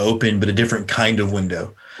staying open, but a different kind of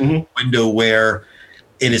window. Mm-hmm. Window where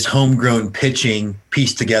it is homegrown pitching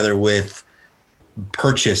pieced together with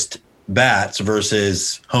purchased bats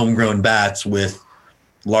versus homegrown bats with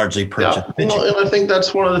largely purchased pitching. Well, and I think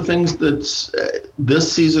that's one of the things that's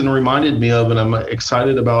this season reminded me of, and I'm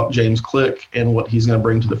excited about James Click and what he's going to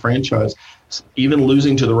bring to the franchise. Even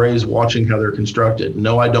losing to the Rays, watching how they're constructed.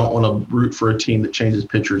 No, I don't want to root for a team that changes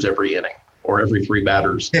pitchers every inning or every 3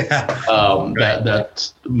 batters. Right.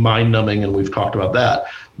 That's mind-numbing, and we've talked about that.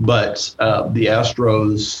 But the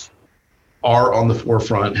Astros are on the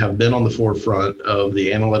forefront, have been on the forefront of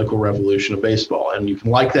the analytical revolution of baseball. And you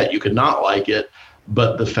can like that, you can not like it,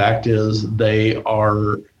 but the fact is they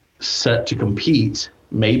are set to compete,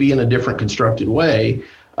 maybe in a different constructed way,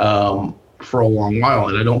 for a long while.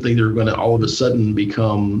 And I don't think they're going to all of a sudden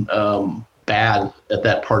become bad at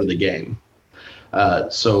that part of the game.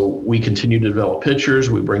 So we continue to develop pitchers.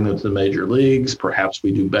 We bring them to the major leagues. Perhaps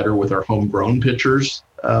we do better with our homegrown pitchers,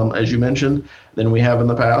 as you mentioned, than we have in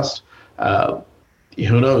the past.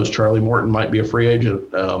 Who knows? Charlie Morton might be a free agent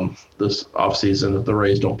this offseason if the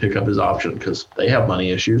Rays don't pick up his option, because they have money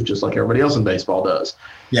issues just like everybody else in baseball does.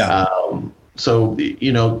 Yeah. So,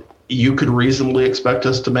 you could reasonably expect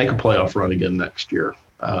us to make a playoff run again next year,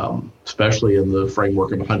 especially in the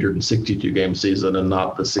framework of a 162-game season and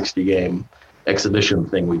not the 60-game exhibition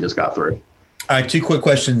thing we just got through. All right, 2 quick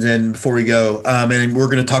questions in before we go. And we're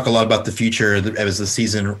going to talk a lot about the future as the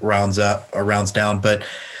season rounds down. But,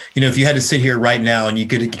 if you had to sit here right now and you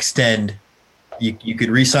could extend, you could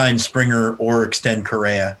re-sign Springer or extend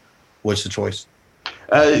Correa, what's the choice?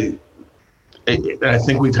 I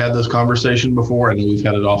think we've had this conversation before, and we've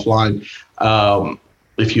had it offline.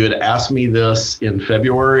 If you had asked me this in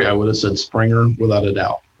February, I would have said Springer without a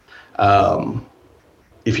doubt.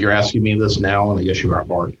 If you're asking me this now, and I guess you aren't,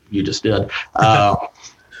 Bart, you just did,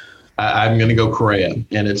 I'm going to go Correa.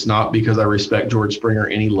 And it's not because I respect George Springer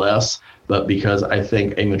any less, but because I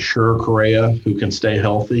think a mature Correa who can stay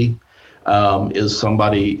healthy is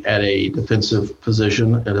somebody at a defensive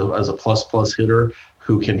position as a plus hitter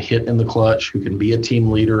who can hit in the clutch, who can be a team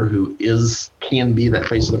leader, who can be that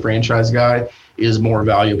face of the franchise guy, is more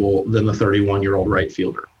valuable than the 31-year-old right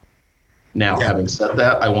fielder. Now, having said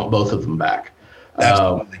that, I want both of them back.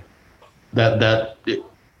 Absolutely.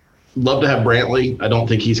 Love to have Brantley. I don't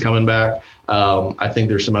think he's coming back. I think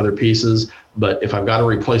there's some other pieces, but if I've got to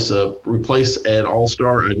replace an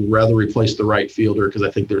all-star, I'd rather replace the right fielder because I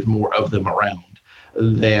think there's more of them around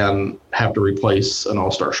than have to replace an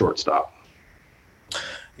all-star shortstop.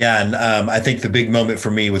 Yeah, and I think the big moment for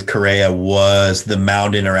me with Correa was the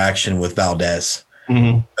mound interaction with Valdez.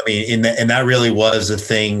 Mm-hmm. I mean, and that really was a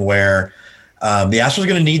thing where the Astros are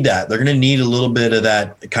going to need that. They're going to need a little bit of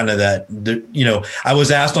that kind of that. I was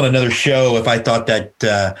asked on another show if I thought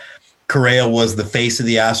that Correa was the face of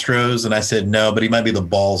the Astros, and I said no, but he might be the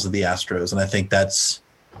balls of the Astros, and I think that's.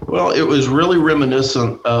 Well, it was really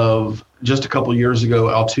reminiscent of just a couple years ago,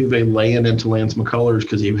 Altuve laying into Lance McCullers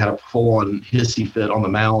because he had a full-on hissy fit on the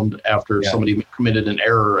mound after somebody committed an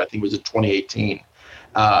error. I think it was in 2018.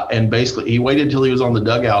 And basically, he waited until he was on the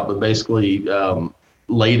dugout, but basically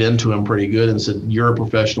laid into him pretty good and said, "You're a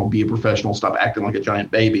professional, be a professional, stop acting like a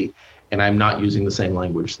giant baby." And I'm not using the same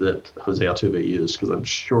language that Jose Altuve used because I'm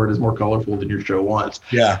sure it is more colorful than your show wants.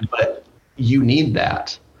 Yeah. But you need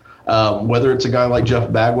that. Whether it's a guy like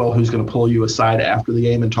Jeff Bagwell who's going to pull you aside after the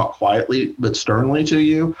game and talk quietly but sternly to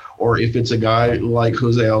you, or if it's a guy like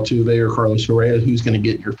Jose Altuve or Carlos Correa who's going to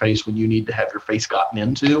get in your face when you need to have your face gotten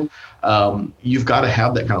into, you've got to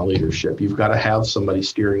have that kind of leadership. You've got to have somebody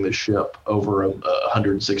steering the ship over a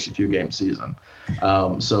 162-game season.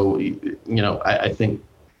 I think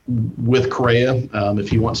with Correa, if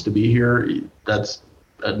he wants to be here, that's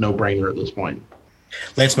a no-brainer at this point.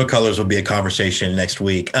 Lance McCullers will be a conversation next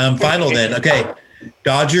week. Final then. Okay.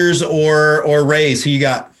 Dodgers or Rays, who you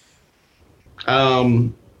got?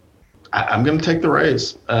 I'm going to take the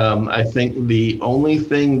Rays. I think the only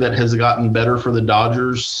thing that has gotten better for the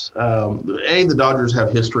Dodgers, the Dodgers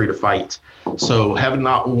have history to fight. So having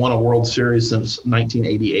not won a World Series since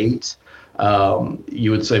 1988,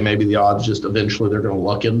 you would say maybe the odds just eventually they're going to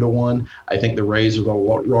luck into one. I think the Rays are the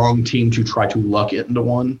wrong team to try to luck into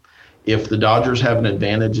one. If the Dodgers have an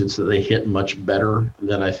advantage, it's that they hit much better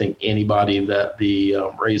than I think anybody that the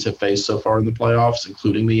Rays have faced so far in the playoffs,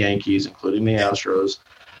 including the Yankees, including the Astros.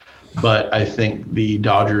 But I think the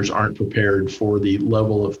Dodgers aren't prepared for the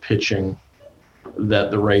level of pitching that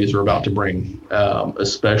the Rays are about to bring,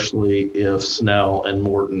 especially if Snell and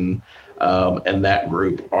Morton and that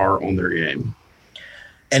group are on their game.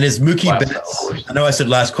 And is Mookie Betts, I know I said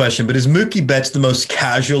last question, but is Mookie Betts the most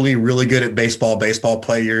casually really good at baseball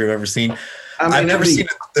player you've ever seen? I've never seen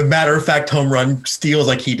the matter-of-fact home run steals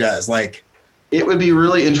like he does. Like, it would be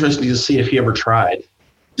really interesting to see if he ever tried.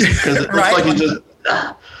 Because it looks like he just,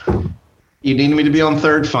 you need me to be on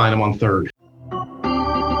third? Fine, I'm on third.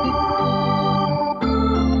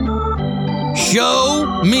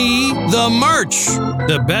 Show me the merch.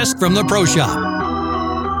 The best from the pro shop.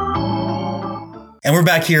 And we're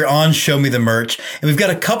back here on Show Me the Merch. And we've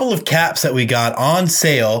got a couple of caps that we got on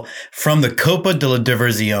sale from the Copa de la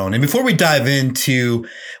Diversión. And before we dive into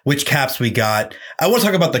which caps we got, I want to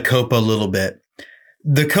talk about the Copa a little bit.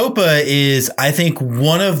 The Copa is, I think,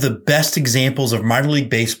 one of the best examples of minor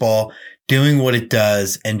league baseball doing what it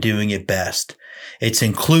does and doing it best. It's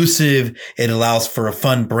inclusive. It allows for a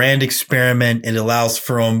fun brand experiment. It allows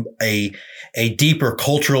for a deeper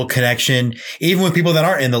cultural connection, even with people that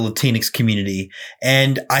aren't in the Latinx community.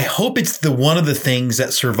 And I hope it's one of the things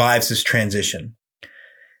that survives this transition.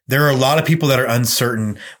 There are a lot of people that are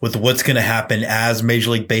uncertain with what's going to happen as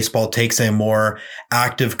Major League Baseball takes a more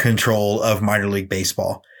active control of minor league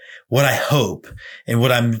baseball. What I hope and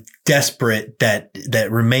what I'm desperate that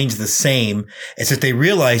remains the same is that they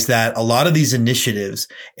realize that a lot of these initiatives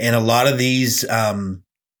and a lot of these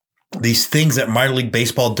things that minor league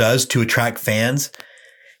baseball does to attract fans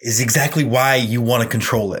is exactly why you want to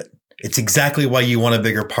control it. It's exactly why you want a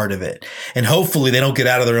bigger part of it. And hopefully they don't get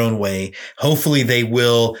out of their own way. Hopefully they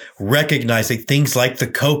will recognize that things like the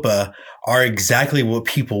Copa are exactly what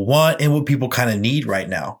people want and what people kind of need right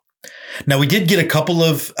now. Now, we did get a couple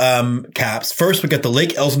of caps. First, we got the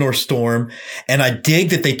Lake Elsinore Storm, and I dig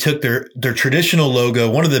that they took their traditional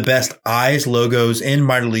logo, one of the best eyes logos in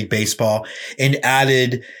minor league baseball, and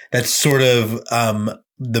added that sort of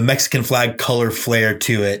the Mexican flag color flair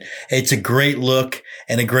to it. It's a great look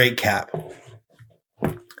and a great cap.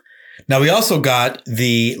 Now, we also got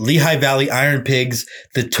the Lehigh Valley Iron Pigs,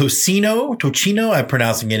 the Tocino. I'm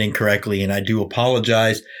pronouncing it incorrectly, and I do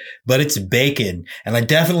apologize, but it's bacon. And I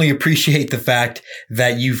definitely appreciate the fact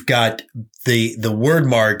that you've got the word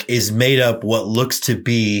mark is made up what looks to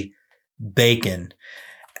be bacon.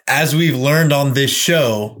 As we've learned on this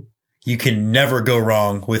show, you can never go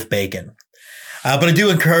wrong with bacon. But I do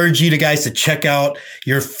encourage you guys to check out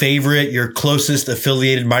your closest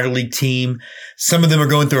affiliated minor league team. Some of them are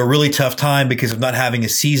going through a really tough time because of not having a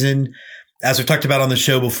season. As we talked about on the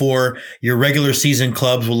show before, your regular season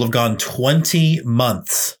clubs will have gone 20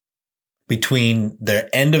 months between the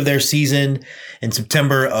end of their season in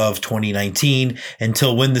September of 2019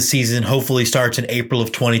 until when the season hopefully starts in April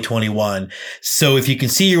of 2021. So if you can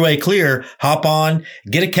see your way clear, hop on,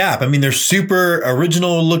 get a cap. I mean, they're super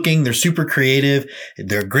original looking. They're super creative.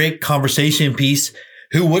 They're a great conversation piece.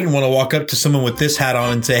 Who wouldn't want to walk up to someone with this hat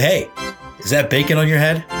on and say, hey, is that bacon on your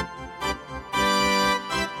head?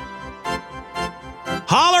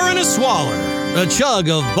 Holler and a Swaller, a chug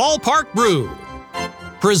of ballpark brew.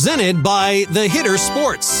 Presented by The Hitter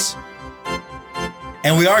Sports.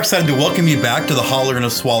 And we are excited to welcome you back to the Holler and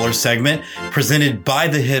a Swaller segment presented by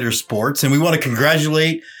The Hitter Sports. And we want to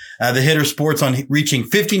congratulate The Hitter Sports on reaching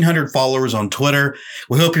 1,500 followers on Twitter.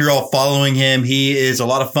 We hope you're all following him. He is a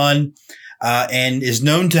lot of fun and is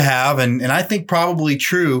known to have, and I think probably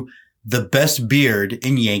true, the best beard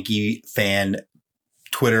in Yankee fan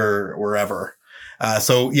Twitter, wherever.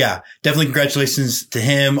 So yeah, definitely congratulations to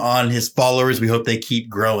him on his followers. We hope they keep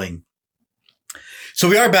growing. So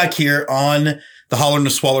we are back here on the Holler and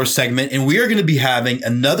the Swaller segment, and we are going to be having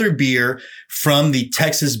another beer from the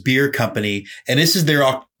Texas Beer Company. And this is their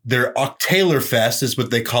Oktoberfest is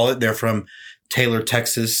what they call it. They're from Taylor,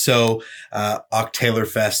 Texas. So,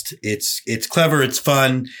 Oktoberfest. It's clever. It's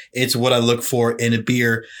fun. It's what I look for in a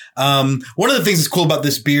beer. One of the things that's cool about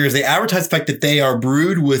this beer is they advertise the fact that they are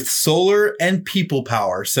brewed with solar and people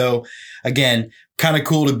power. So again, kind of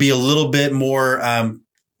cool to be a little bit more,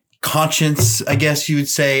 conscious, I guess you would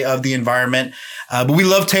say, of the environment. But we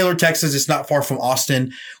love Taylor, Texas. It's not far from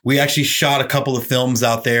Austin. We actually shot a couple of films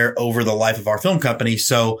out there over the life of our film company.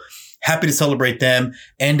 So happy to celebrate them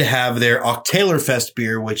and to have their Oktoberfest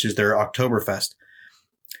beer, which is their Oktoberfest.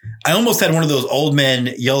 I almost had one of those old man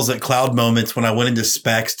yells at cloud moments when I went into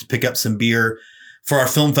Specs to pick up some beer for our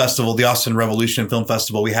film festival, the Austin Revolution Film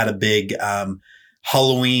Festival. We had a big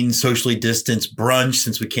Halloween socially distanced brunch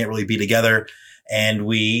since we can't really be together. And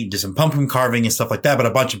we did some pumpkin carving and stuff like that,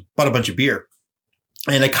 but bought a bunch of beer.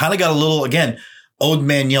 And I kind of got a little, again, old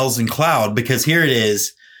man yells in cloud, because here it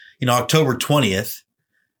is, October 20th.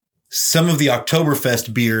 Some of the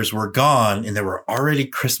Oktoberfest beers were gone and there were already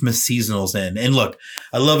Christmas seasonals in. And look,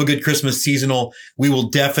 I love a good Christmas seasonal. We will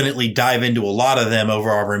definitely dive into a lot of them over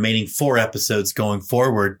our remaining 4 episodes going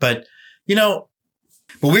forward. But we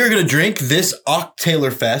are going to drink this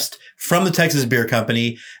Oktoberfest from the Texas Beer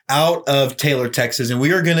Company out of Taylor, Texas. And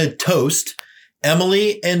we are going to toast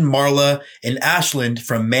Emily and Marla and Ashland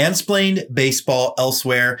from Mansplained Baseball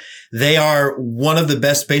Elsewhere. They are one of the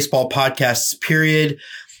best baseball podcasts, period.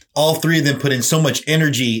 All 3 of them put in so much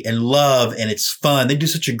energy and love, and it's fun. They do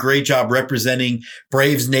such a great job representing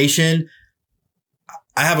Braves Nation.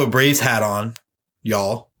 I have a Braves hat on,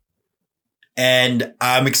 y'all. And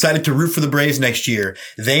I'm excited to root for the Braves next year.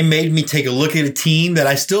 They made me take a look at a team that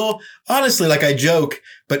I still, honestly, I joke,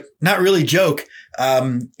 but not really joke.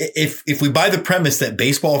 If we buy the premise that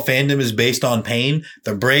baseball fandom is based on pain,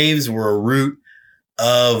 the Braves were a root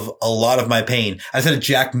of a lot of my pain. I said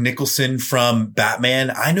Jack Nicholson from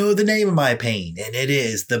Batman. I know the name of my pain, and it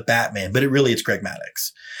is the Batman, but it's Greg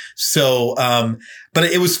Maddux. So, but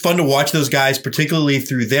it was fun to watch those guys, particularly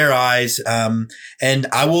through their eyes. And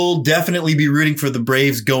I will definitely be rooting for the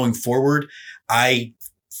Braves going forward. I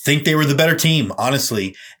think they were the better team,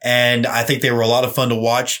 honestly. And I think they were a lot of fun to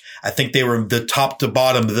watch. I think they were the top to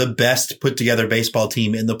bottom, the best put together baseball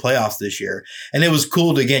team in the playoffs this year. And it was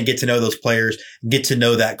cool to, again, get to know those players, get to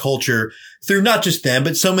know that culture through not just them,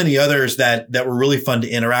 but so many others that were really fun to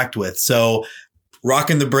interact with. So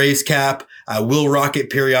rocking the Braves cap. I will rock it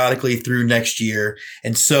periodically through next year.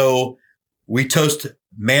 And so we toast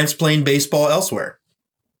Mansplained Baseball Elsewhere.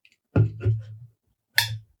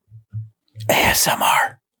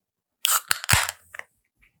 ASMR.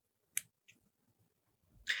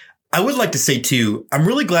 I would like to say too, I'm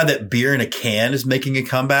really glad that beer in a can is making a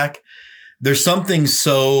comeback. There's something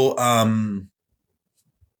so, I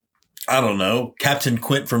don't know, Captain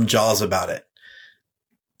Quint from Jaws about it.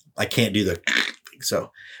 I can't do the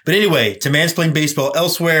so. But anyway, to Mansplained Baseball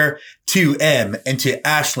Elsewhere, to M, and to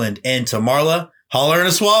Ashland, and to Marla, holler and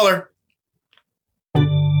a swaller.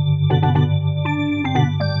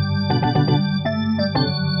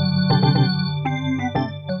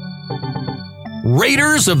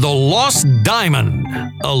 Raiders of the Lost Diamond,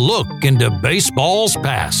 a look into baseball's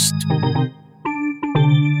past.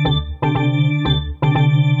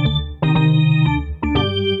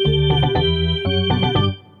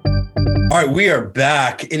 All right, we are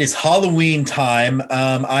back. It is Halloween time.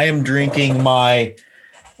 I am drinking my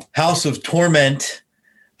House of Torment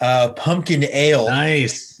pumpkin ale.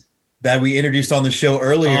 Nice. That we introduced on the show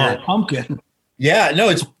earlier. Oh, pumpkin. Yeah, no,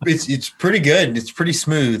 it's pretty good. It's pretty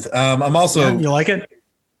smooth. I'm also you like it?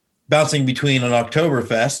 Bouncing between an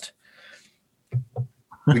Oktoberfest.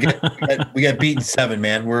 We got beaten 7,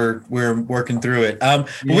 man. We're working through it.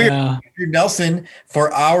 We're Nelson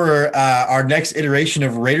for our next iteration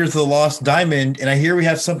of Raiders of the Lost Diamond, and I hear we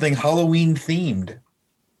have something Halloween themed.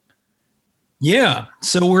 Yeah,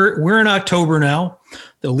 so we're in October now.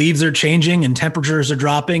 The leaves are changing and temperatures are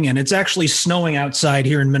dropping, and it's actually snowing outside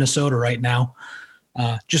here in Minnesota right now.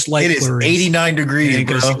 Just like it is 89 degrees,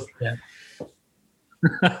 bro. Yeah.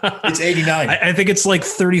 It's 89. I think it's like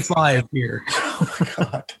 35 here. Oh my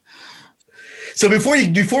God. So before we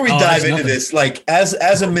dive into this, like as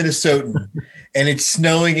a Minnesotan and it's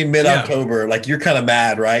snowing in mid-October, like you're kind of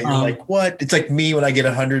mad, right? You're like, what? It's like me when I get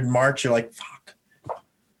 100 in March, you're like, fuck.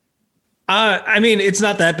 I mean, it's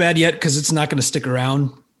not that bad yet because it's not going to stick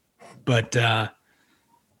around, but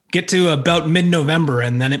get to about mid-November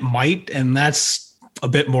and then it might, and that's a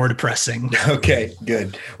bit more depressing. Okay,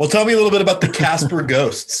 good. Well, tell me a little bit about the Casper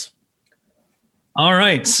Ghosts. All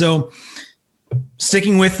right. So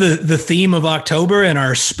sticking with the theme of October and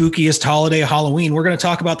our spookiest holiday, Halloween, we're going to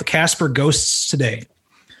talk about the Casper Ghosts today.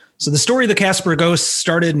 So the story of the Casper Ghosts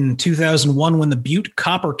started in 2001 when the Butte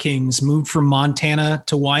Copper Kings moved from Montana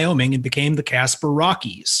to Wyoming and became the Casper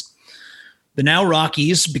Rockies. The now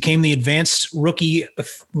Rockies became the advanced rookie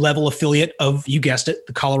level affiliate of, you guessed it,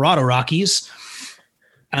 the Colorado Rockies,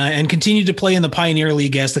 and continued to play in the Pioneer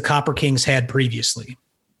League as the Copper Kings had previously.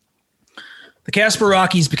 The Casper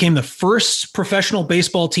Rockies became the first professional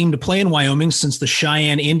baseball team to play in Wyoming since the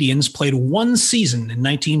Cheyenne Indians played one season in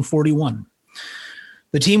 1941.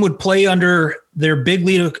 The team would play under their big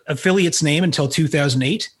league affiliate's name until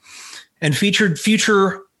 2008 and featured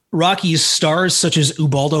future Rockies stars such as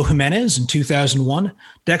Ubaldo Jimenez in 2001,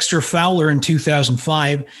 Dexter Fowler in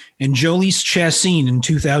 2005, and Jolice Chassin in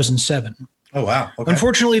 2007. Oh, wow. Okay.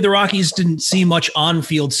 Unfortunately, the Rockies didn't see much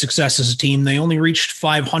on-field success as a team. They only reached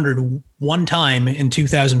 500 one time in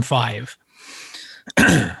 2005.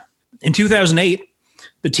 In 2008,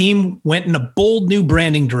 the team went in a bold new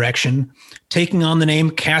branding direction, taking on the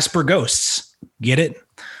name Casper Ghosts. Get it?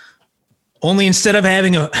 Only instead of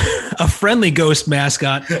having a friendly ghost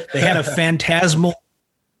mascot, they had a phantasmal,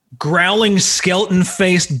 growling,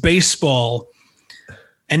 skeleton-faced baseball.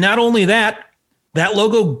 And not only that, that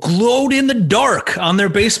logo glowed in the dark on their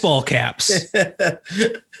baseball caps.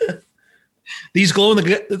 These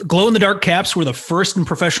glow-in-the-dark caps were the first in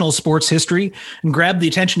professional sports history and grabbed the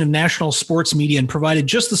attention of national sports media and provided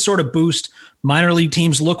just the sort of boost minor league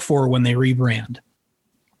teams look for when they rebrand.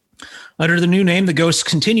 Under the new name, the Ghosts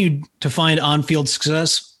continued to find on-field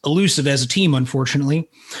success, elusive as a team, unfortunately,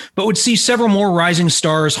 but would see several more rising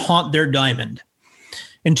stars haunt their diamond.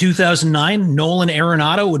 In 2009, Nolan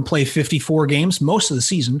Arenado would play 54 games, most of the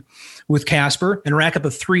season, with Casper and rack up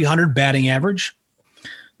a 300 batting average.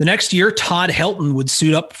 The next year, Todd Helton would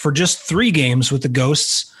suit up for just 3 games with the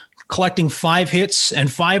Ghosts, collecting 5 hits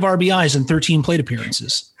and 5 RBIs in 13 plate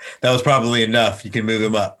appearances. That was probably enough. You can move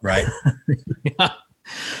him up, right? Yeah.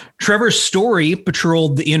 Trevor Story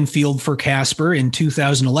patrolled the infield for Casper in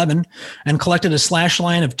 2011 and collected a slash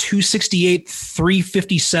line of 268,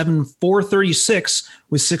 357, 436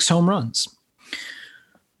 with 6 home runs.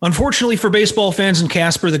 Unfortunately for baseball fans in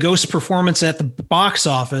Casper, the Ghosts' performance at the box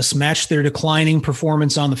office matched their declining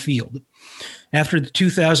performance on the field. After the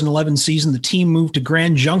 2011 season, the team moved to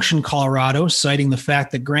Grand Junction, Colorado, citing the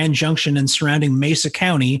fact that Grand Junction and surrounding Mesa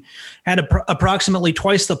County had approximately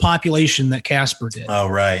twice the population that Casper did. Oh,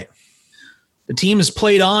 right. The team is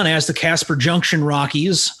played on as the Casper Junction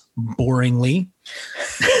Rockies, boringly,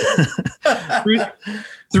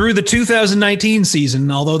 through the 2019 season,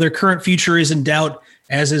 although their current future is in doubt,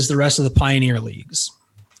 as is the rest of the Pioneer Leagues.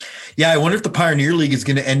 Yeah, I wonder if the Pioneer League is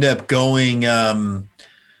going to end up going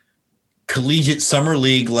collegiate summer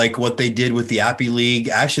league like what they did with the Appy League.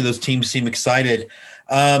 Actually, those teams seem excited.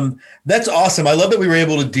 That's awesome. I love that we were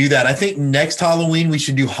able to do that. I think next Halloween we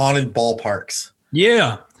should do haunted ballparks.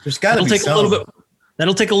 Yeah. There's got to be some.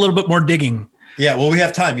 That'll take a little bit more digging. Yeah, well, we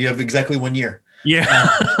have time. You have exactly 1 year. Yeah,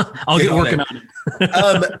 I'll get working on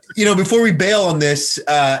it. Before we bail on this,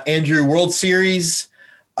 Andrew, World Series,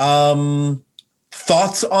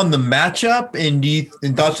 thoughts on the matchup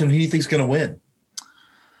and thoughts on who you think is going to win?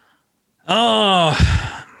 Oh,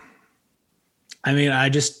 I mean, I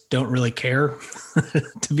just don't really care,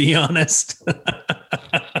 to be honest.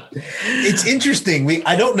 It's interesting.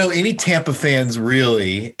 I don't know any Tampa fans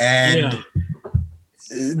really, and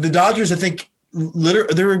the Dodgers, I think,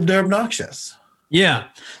 they're obnoxious. Yeah.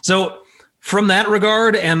 So from that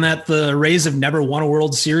regard, and that the Rays have never won a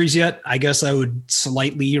World Series yet, I guess I would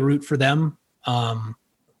slightly root for them.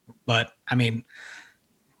 But I mean,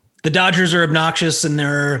 the Dodgers are obnoxious and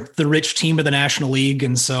they're the rich team of the National League.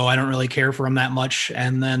 And so I don't really care for them that much.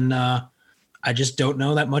 And then I just don't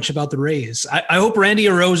know that much about the Rays. I hope Randy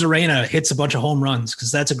Arozarena hits a bunch of home runs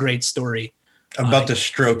because that's a great story. I'm about to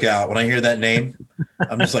stroke out when I hear that name.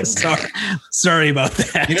 I'm just like, sorry about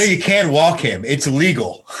that. You can walk him. It's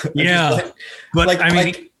illegal. Yeah.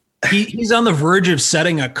 He's on the verge of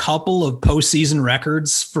setting a couple of postseason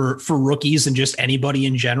records for rookies and just anybody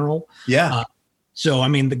in general. Yeah. So, I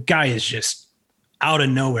mean, the guy is just out of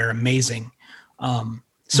nowhere amazing.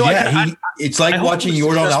 It's like watching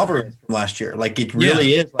Yordan Alvarez from last year. Like it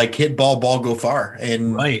really is like hit ball, go far.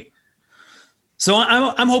 And right. So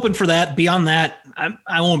I'm hoping for that. Beyond that,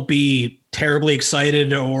 I won't be terribly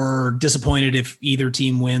excited or disappointed if either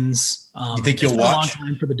team wins. You think you'll watch? It's a long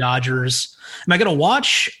time for the Dodgers. Am I going to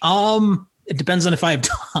watch? It depends on if I have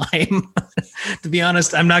time. To be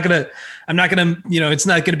honest, I'm not gonna. It's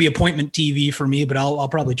not gonna be appointment TV for me, but I'll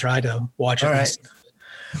probably try to watch it. All right.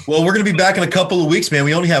 Well, we're going to be back in a couple of weeks, man.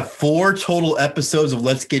 We only have 4 total episodes of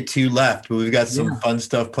Let's Get To left, but we've got some fun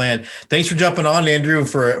stuff planned. Thanks for jumping on, Andrew,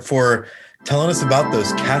 for telling us about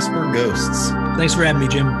those Casper ghosts. Thanks for having me,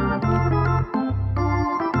 Jim.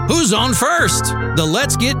 Who's on first? The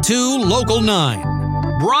Let's Get To Local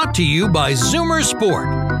 9. Brought to you by Zoomer Sport.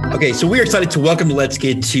 Okay, so we're excited to welcome to Let's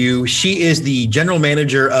Get To. She is the general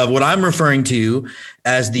manager of what I'm referring to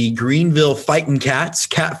as the Greenville Fightin' Cats,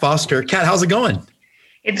 Kat Foster. Kat, how's it going?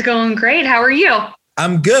 It's going great. How are you?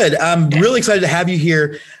 I'm good. I'm really excited to have you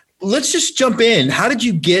here. Let's just jump in. How did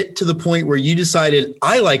you get to the point where you decided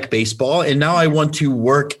I like baseball and now I want to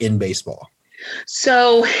work in baseball?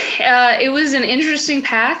 So it was an interesting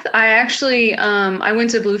path. I actually I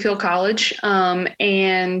went to Bluefield College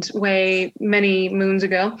and way many moons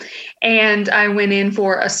ago, and I went in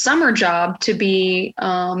for a summer job to be.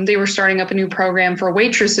 They were starting up a new program for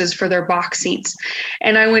waitresses for their box seats,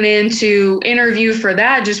 and I went in to interview for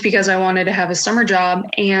that just because I wanted to have a summer job.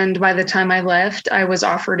 And by the time I left, I was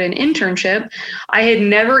offered an internship. I had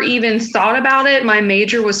never even thought about it. My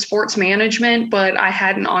major was sports management, but I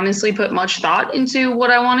hadn't honestly put much thought into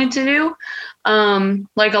what I wanted to do,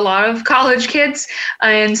 like a lot of college kids.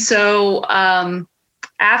 And so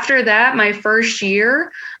after that, my first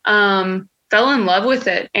year, fell in love with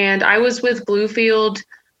it. And I was with Bluefield.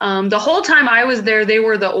 The whole time I was there, they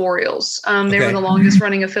were the Orioles. They were the longest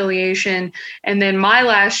running affiliation. And then my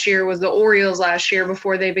last year was the Orioles last year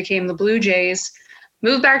before they became the Blue Jays.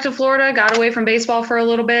 Moved back to Florida, got away from baseball for a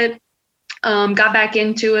little bit. Got back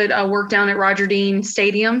into it, worked down at Roger Dean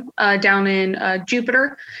Stadium down in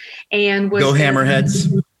Jupiter, and was Go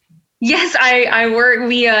Hammerheads. Yes, I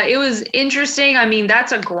worked. It was interesting. I mean,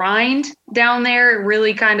 that's a grind down there.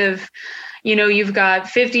 Really kind of, you've got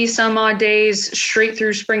 50 some odd days straight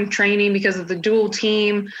through spring training because of the dual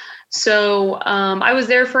team. So I was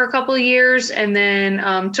there for a couple of years and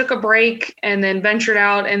then took a break and then ventured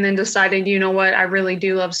out and then decided, you know what, I really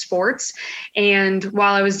do love sports. And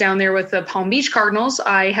while I was down there with the Palm Beach Cardinals,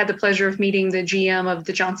 I had the pleasure of meeting the GM of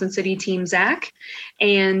the Johnson City team, Zach.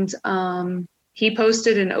 And he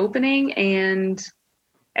posted an opening and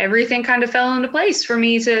everything kind of fell into place for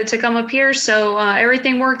me to come up here. So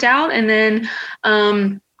everything worked out. And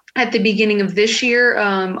then at the beginning of this year,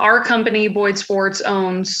 our company, Boyd Sports,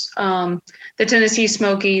 owns the Tennessee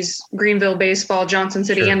Smokies, Greenville Baseball, Johnson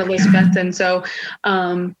City, and Elizabeth. And so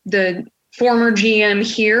the former GM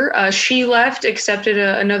here, she left, accepted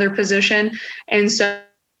another position. And so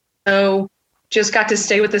just got to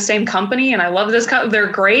stay with the same company. And I love this company.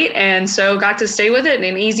 They're great. And so got to stay with it, and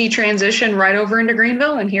an easy transition right over into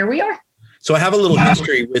Greenville. And here we are. So I have a little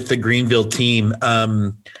history with the Greenville team.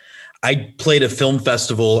 I played a film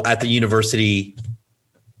festival at the university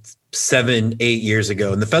 7-8 years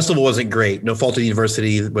ago, and the festival wasn't great. No fault of the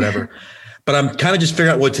university, whatever. But I'm kind of just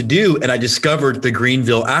figuring out what to do, and I discovered the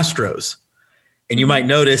Greenville Astros. And you might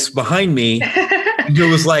notice behind me,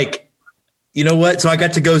 it was like, you know what? So I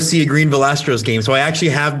got to go see a Greenville Astros game. So I actually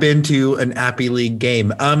have been to an Appy League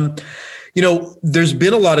game. There's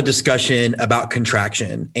been a lot of discussion about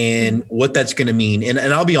contraction and what that's going to mean. And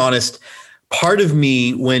I'll be honest, part of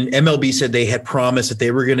me, when MLB said they had promised that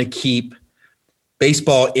they were going to keep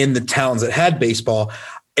baseball in the towns that had baseball,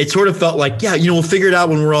 it sort of felt like, yeah, we'll figure it out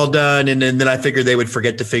when we're all done. And then I figured they would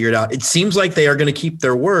forget to figure it out. It seems like they are going to keep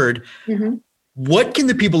their word. Mm-hmm. What can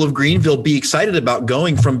the people of Greenville be excited about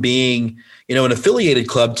going from being, an affiliated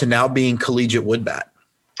club to now being Collegiate Woodbat?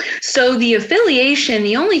 So the affiliation,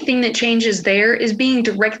 the only thing that changes there is being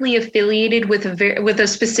directly affiliated with a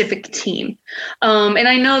specific team. And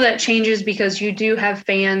I know that changes because you do have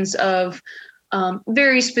fans of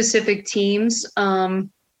very specific teams.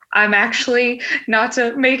 I'm actually, not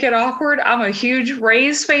to make it awkward, I'm a huge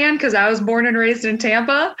Rays fan because I was born and raised in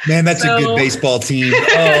Tampa. Man, that's a good baseball team.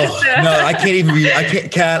 Oh no, I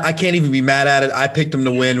can't even be mad at it. I picked them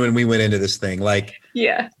to win when we went into this thing. Like,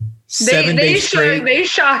 yeah. 7 days straight. They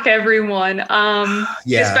shock everyone,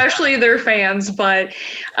 especially their fans. But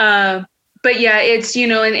yeah, it's,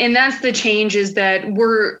 and that's the change, is that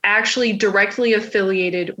we're actually directly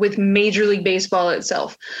affiliated with Major League Baseball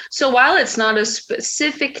itself. So while it's not a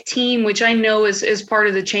specific team, which I know is part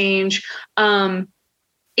of the change,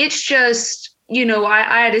 it's just,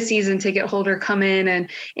 I had a season ticket holder come in and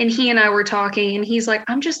he and I were talking, and he's like,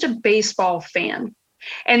 I'm just a baseball fan.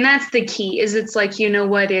 And that's the key, is it's like,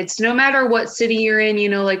 it's no matter what city you're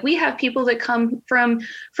in, like we have people that come from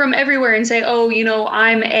everywhere and say, oh,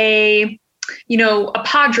 I'm a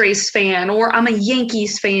Padres fan, or I'm a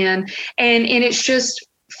Yankees fan. And it's just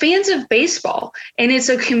fans of baseball, and it's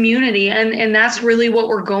a community. And that's really what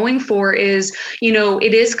we're going for is,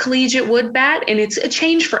 it is Collegiate Woodbat, and it's a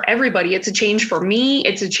change for everybody. It's a change for me.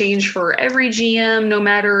 It's a change for every GM, no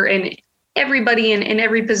matter, and everybody in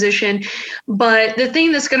every position. But the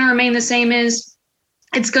thing that's going to remain the same is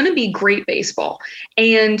it's going to be great baseball.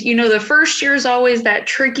 And, the first year is always that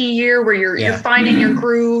tricky year where you're finding your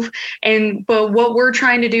groove. But what we're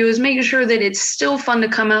trying to do is make sure that it's still fun to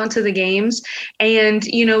come out to the games. And,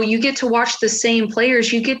 you get to watch the same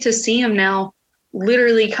players. You get to see them now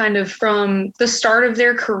literally kind of from the start of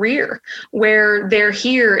their career, where they're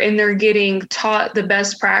here and they're getting taught the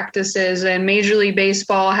best practices, and Major League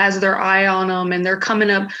Baseball has their eye on them, and they're coming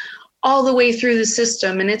up all the way through the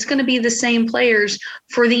system. And it's going to be the same players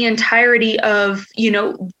for the entirety of,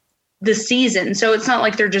 the season. So it's not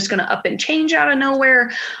like they're just going to up and change out of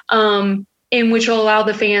nowhere, in which will allow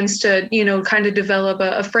the fans to, kind of develop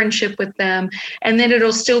a friendship with them. And then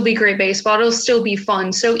it'll still be great baseball. It'll still be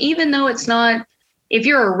fun. So even though it's not, if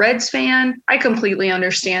you're a Reds fan, I completely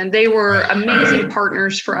understand. They were amazing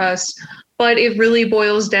partners for us. But it really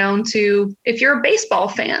boils down to, if you're a baseball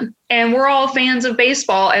fan, and we're all fans of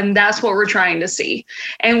baseball, and that's what we're trying to see.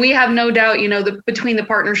 And we have no doubt, between the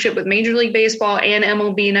partnership with Major League Baseball and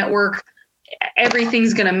MLB Network,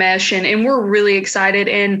 everything's going to mesh, and we're really excited.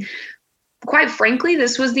 And quite frankly,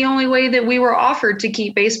 this was the only way that we were offered to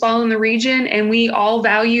keep baseball in the region, and we all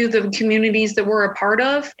value the communities that we're a part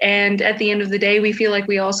of. And at the end of the day, we feel like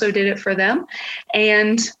we also did it for them.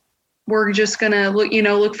 And we're just going to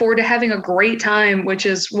look forward to having a great time, which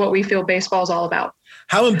is what we feel baseball is all about.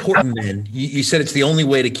 How important, then, you said it's the only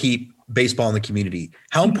way to keep baseball in the community.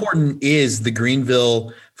 How important is the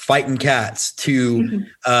Greenville Fightin' Cats to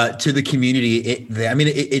the community?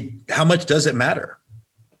 How much does it matter?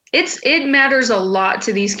 It matters a lot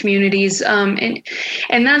to these communities. And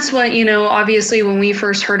that's what, obviously when we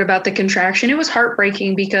first heard about the contraction, it was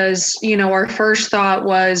heartbreaking because, our first thought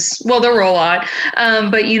was, well, there were a lot.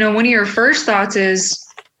 But, one of your first thoughts is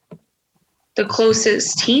the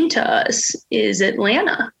closest team to us is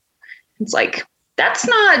Atlanta. It's like, that's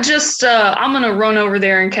not just, I'm going to run over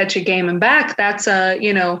there and catch a game and back. That's a,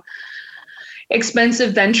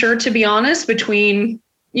 expensive venture, to be honest, between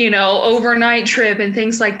overnight trip and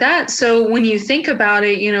things like that. So when you think about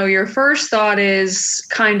it, your first thought is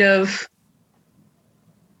kind of,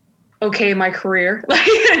 okay, my career. Like,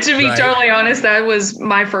 to be totally honest, that was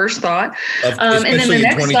my first thought. And then the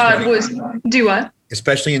next thought was, do what?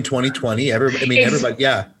 Especially in 2020. Everybody,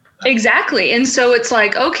 yeah. Exactly. And so it's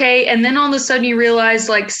like, okay. And then all of a sudden you realize,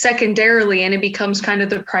 like, secondarily, and it becomes kind of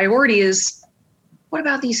the priority is, what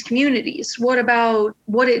about these communities? What about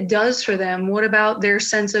what it does for them? What about their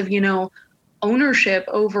sense of, ownership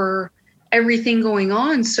over everything going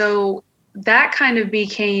on? So that kind of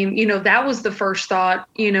became, that was the first thought,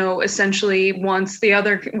 essentially once the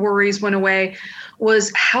other worries went away,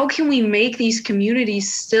 was how can we make these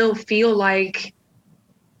communities still feel like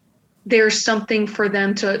there's something for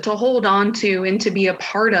them to hold on to and to be a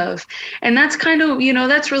part of. And that's kind of,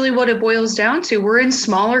 that's really what it boils down to. We're in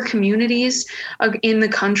smaller communities in the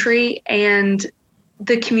country, and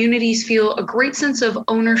the communities feel a great sense of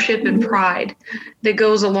ownership and pride that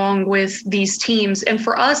goes along with these teams. And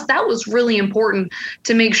for us, that was really important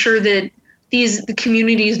to make sure that the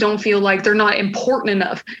communities don't feel like they're not important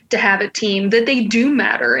enough to have a team, that they do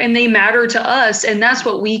matter and they matter to us. And that's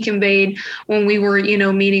what we conveyed when we were,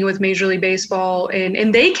 meeting with Major League Baseball,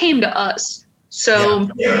 and they came to us. So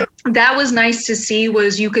that was nice to see.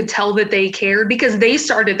 Was you could tell that they cared because they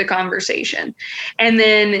started the conversation. And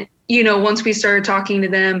then, once we started talking to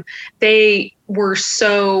them, they were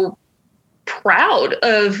so proud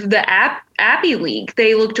of the Appy League.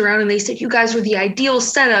 They looked around and they said, you guys were the ideal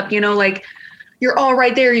setup, like you're all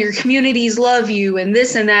right there. Your communities love you and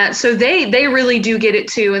this and that. So they really do get it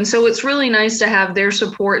too. And so it's really nice to have their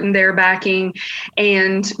support and their backing,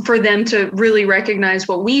 and for them to really recognize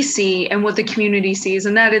what we see and what the community sees,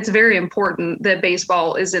 and that it's very important that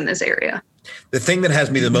baseball is in this area. The thing that has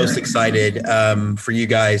me the most excited for you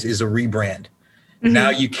guys is a rebrand. Mm-hmm. Now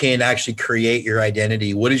you can actually create your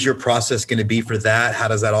identity. What is your process going to be for that? How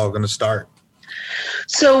does that all going to start?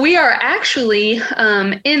 So we are actually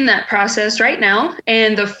in that process right now.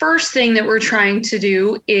 And the first thing that we're trying to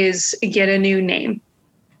do is get a new name.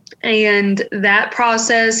 And that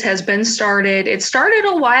process has been started. It started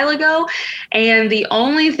a while ago. And the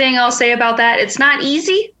only thing I'll say about that, it's not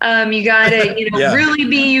easy. You got to really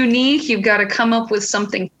be unique. You've got to come up with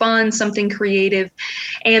something fun, something creative.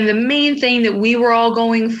 And the main thing that we were all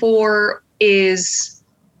going for is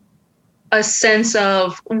a sense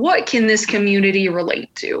of what can this community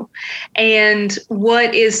relate to, and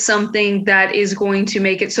what is something that is going to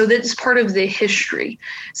make it so that it's part of the history,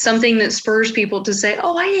 something that spurs people to say,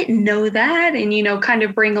 oh, I didn't know that. And, kind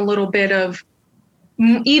of bring a little bit of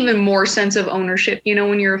even more sense of ownership.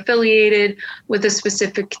 When you're affiliated with a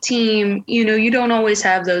specific team, you don't always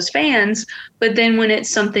have those fans, but then when it's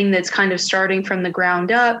something that's kind of starting from the ground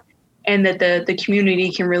up and that the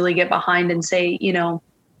community can really get behind and say,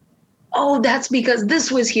 oh, that's because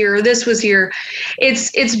this was here, or this was here.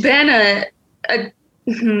 It's been a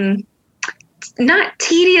not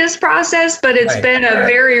tedious process, but it's been a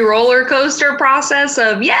very roller coaster process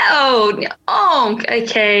of,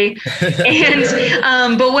 okay.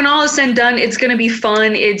 And, but when all is said and done, it's going to be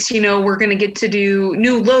fun. It's, we're going to get to do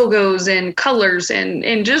new logos and colors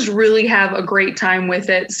and just really have a great time with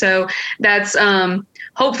it. So that's,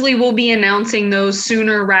 hopefully we'll be announcing those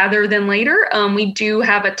sooner rather than later. We do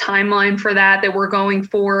have a timeline for that we're going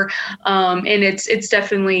for. And it's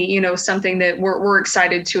definitely, something that we're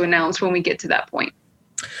excited to announce when we get to that point.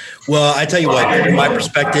 Well, I tell you what, from my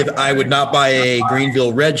perspective, I would not buy a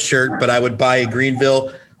Greenville red shirt, but I would buy a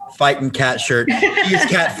Greenville Fighting Cat shirt. He is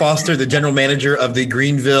Cat Foster, the general manager of the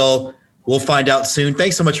Greenville. We'll find out soon.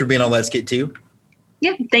 Thanks so much for being on Let's Get To.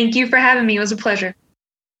 Yeah, thank you for having me. It was a pleasure.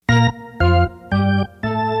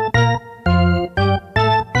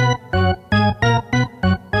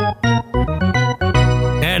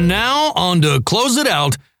 And now, on to close it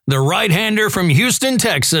out, the right-hander from Houston,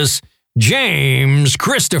 Texas, James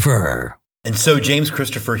Christopher. And so James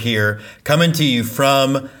Christopher here, coming to you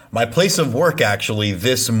from my place of work, actually,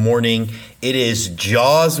 this morning. It is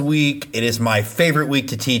Jaws week. It is my favorite week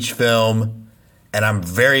to teach film, and I'm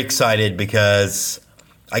very excited because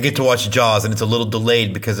I get to watch Jaws, and it's a little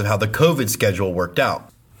delayed because of how the COVID schedule worked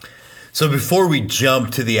out. So before we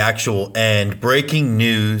jump to the actual end, breaking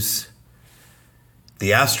news. The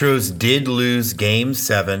Astros did lose Game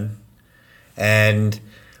 7, and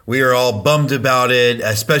we are all bummed about it,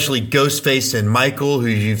 especially Ghostface and Michael, who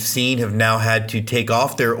you've seen have now had to take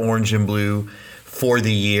off their orange and blue for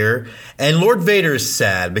the year. And Lord Vader is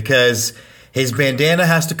sad because his bandana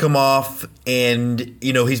has to come off, and,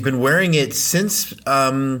 he's been wearing it since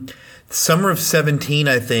summer of 17,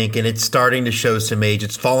 I think, and it's starting to show some age.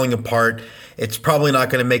 It's falling apart. It's probably not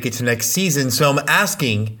going to make it to next season. So I'm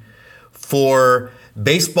asking for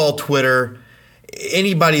baseball Twitter,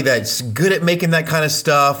 anybody that's good at making that kind of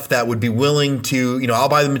stuff that would be willing to, I'll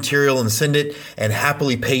buy the material and send it and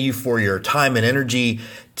happily pay you for your time and energy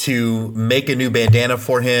to make a new bandana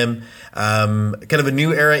for him. Kind of a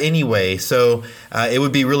new era anyway. So it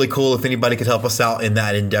would be really cool if anybody could help us out in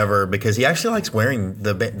that endeavor, because he actually likes wearing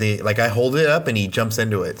the like I hold it up and he jumps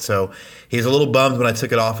into it. So he's a little bummed when I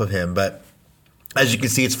took it off of him, but as you can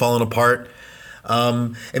see, it's falling apart.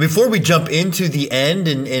 And before we jump into the end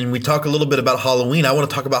and we talk a little bit about Halloween, I want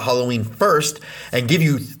to talk about Halloween first and give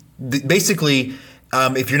you basically,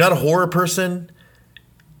 if you're not a horror person,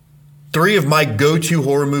 3 of my go-to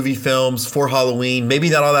horror movie films for Halloween. Maybe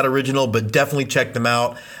not all that original, but definitely check them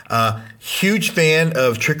out. Huge fan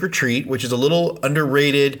of Trick or Treat, which is a little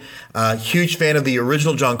underrated. Huge fan of the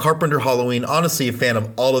original John Carpenter Halloween. Honestly, a fan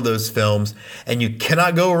of all of those films. And you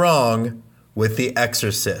cannot go wrong with The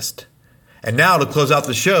Exorcist. And now to close out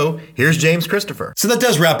the show, here's James Christopher. So that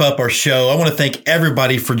does wrap up our show. I want to thank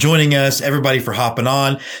everybody for joining us, everybody for hopping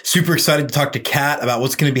on. Super excited to talk to Kat about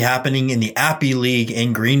what's going to be happening in the Appy League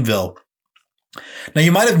in Greenville. Now,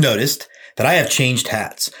 you might have noticed that I have changed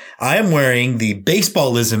hats. I am wearing the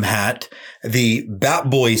Baseballism hat, the Bat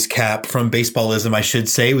Boys cap from Baseballism, I should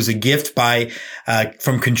say. It was a gift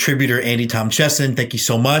from contributor Andy Tom Chesson. Thank you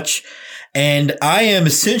so much. And I am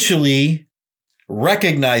essentially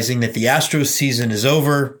recognizing that the Astros season is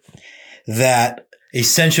over, that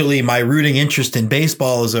essentially my rooting interest in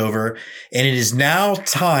baseball is over, and it is now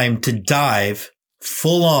time to dive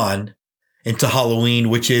full on into Halloween,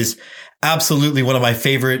 which is absolutely one of my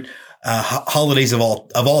favorite holidays of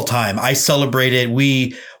all time. I celebrate it.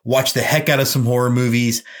 We watch the heck out of some horror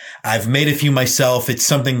movies. I've made a few myself. It's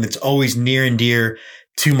something that's always near and dear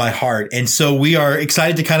to my heart. And so we are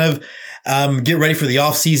excited to kind of get ready for the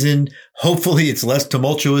off season. Hopefully it's less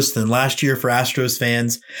tumultuous than last year for Astros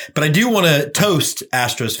fans, but I do want to toast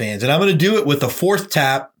Astros fans, and I'm going to do it with a Fourth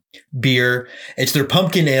Tap beer. It's their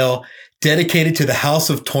pumpkin ale dedicated to the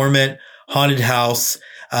House of Torment haunted house.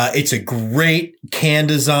 It's a great can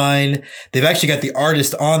design. They've actually got the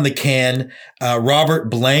artist on the can,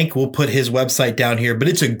 Robert Blank. We'll put his website down here, but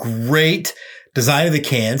it's a great design of the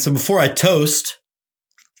can. So before I toast,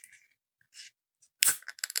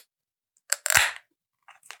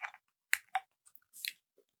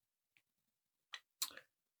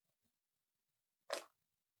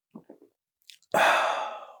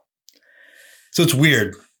 so it's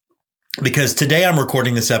weird because today I'm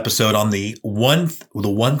recording this episode on the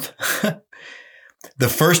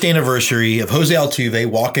first anniversary of Jose Altuve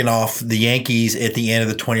walking off the Yankees at the end of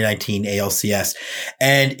the 2019 ALCS.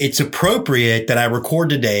 And it's appropriate that I record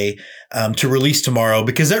today to release tomorrow,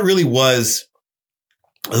 because that really was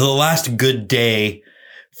the last good day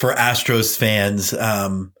for Astros fans.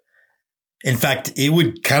 In fact, it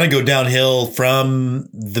would kind of go downhill from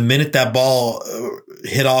the minute that ball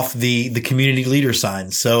hit off the community leader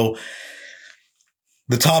sign. So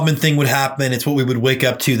the Taubman thing would happen. It's what we would wake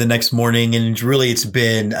up to the next morning. And really, it's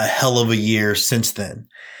been a hell of a year since then.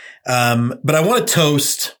 But I want to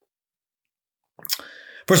toast.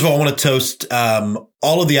 First of all, I want to toast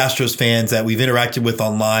all of the Astros fans that we've interacted with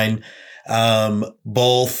online,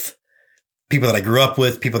 both people that I grew up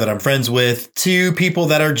with, people that I'm friends with, to people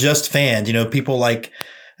that are just fans, people like,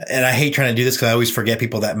 and I hate trying to do this because I always forget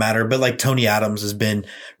people that matter, but like Tony Adams has been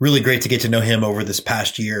really great to get to know him over this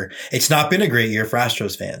past year. It's not been a great year for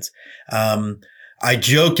Astros fans. I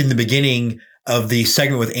joked in the beginning of the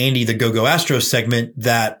segment with Andy, the Go-Go Astros segment,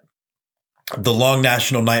 that the long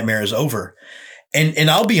national nightmare is over. And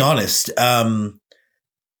I'll be honest,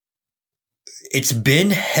 it's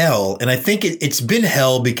been hell. And I think it's been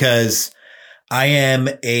hell because I am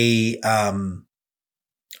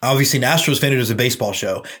obviously an Astros fan who does a baseball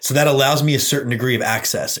show. So that allows me a certain degree of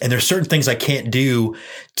access. And there's certain things I can't do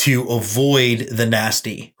to avoid the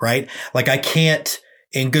nasty, right? Like I can't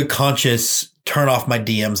in good conscience turn off my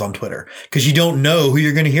DMs on Twitter because you don't know who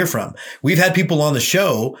you're going to hear from. We've had people on the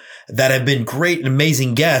show that have been great and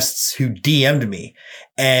amazing guests who DM'd me.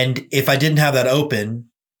 And if I didn't have that open,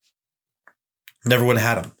 never would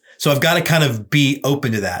have had them. So I've got to kind of be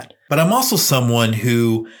open to that. But I'm also someone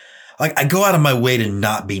who, like, I go out of my way to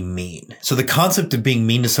not be mean. So the concept of being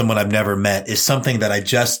mean to someone I've never met is something that I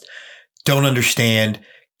just don't understand,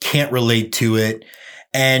 can't relate to it.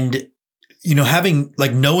 And, having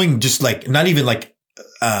like knowing just like, not even like,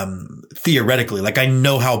 theoretically, like I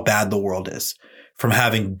know how bad the world is from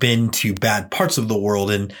having been to bad parts of the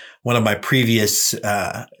world in one of my previous,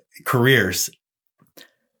 careers.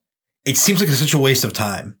 It seems like such a waste of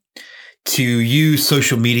time to use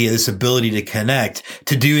social media, this ability to connect,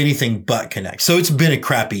 to do anything but connect. So it's been a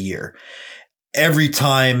crappy year. Every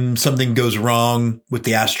time something goes wrong with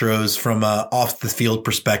the Astros from a off the field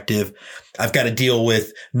perspective, I've got to deal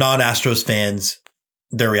with non-Astros fans,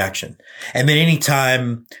 their reaction. And then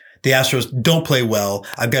anytime the Astros don't play well,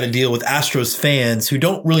 I've got to deal with Astros fans who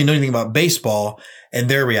don't really know anything about baseball and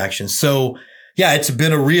their reactions. So yeah, it's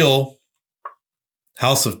been a real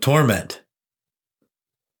House of Torment.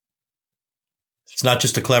 It's not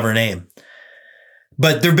just a clever name.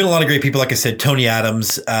 But there have been a lot of great people. Like I said, Tony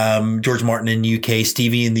Adams, George Martin in the UK,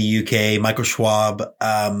 Stevie in the UK, Michael Schwab,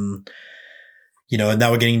 and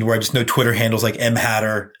now we're getting to where I just know Twitter handles like M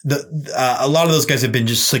Hatter. A lot of those guys have been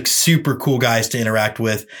just like super cool guys to interact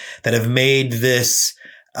with that have made this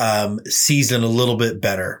season a little bit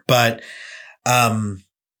better. But I'm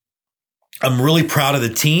really proud of the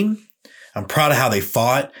team. I'm proud of how they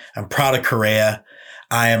fought. I'm proud of Correa.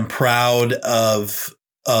 I am proud of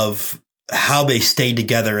how they stayed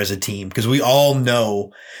together as a team. Because we all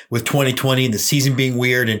know with 2020 and the season being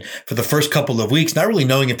weird, and for the first couple of weeks, not really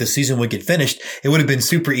knowing if the season would get finished, it would have been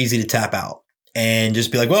super easy to tap out and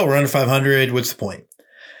just be like, well, we're under 500. What's the point?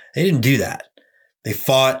 They didn't do that. They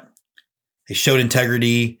fought. They showed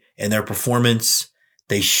integrity in their performance.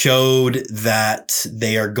 They showed that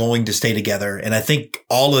they are going to stay together. And I think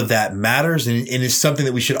all of that matters and is something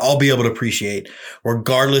that we should all be able to appreciate,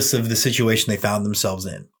 regardless of the situation they found themselves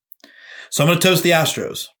in. So I'm going to toast the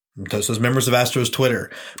Astros. I'm going to toast those members of Astros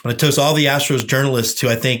Twitter. I'm going to toast all the Astros journalists who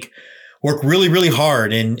I think work really, really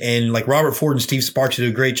hard. And like Robert Ford and Steve Sparks do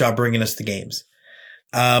a great job bringing us the games.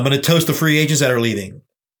 I'm going to toast the free agents that are leaving.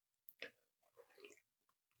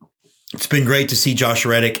 It's been great to see Josh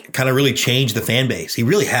Reddick kind of really change the fan base. He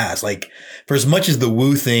really has. Like, for as much as the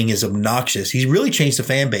woo thing is obnoxious, he's really changed the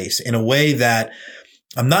fan base in a way that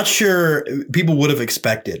I'm not sure people would have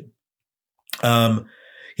expected. And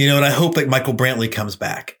I hope that Michael Brantley comes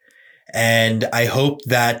back, and I hope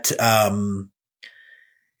that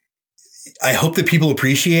people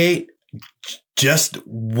appreciate just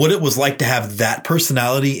what it was like to have that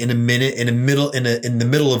personality in the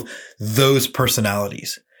middle of those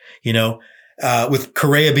personalities. With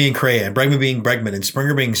Correa being Correa and Bregman being Bregman and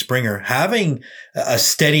Springer being Springer, having a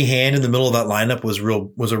steady hand in the middle of that lineup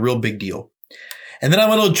was a real big deal. And then I'm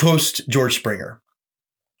going to toast George Springer.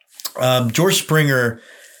 George Springer,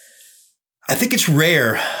 I think it's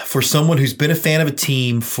rare for someone who's been a fan of a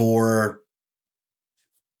team for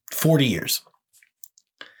 40 years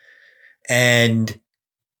and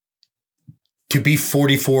to be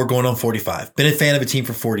 44 going on 45, been a fan of a team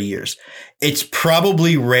for 40 years. It's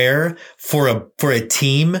probably rare for a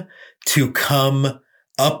team to come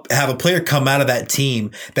up, have a player come out of that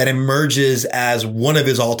team that emerges as one of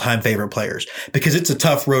his all-time favorite players, because it's a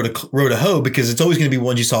tough road to hoe, because it's always going to be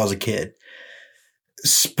ones you saw as a kid.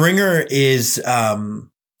 Springer is,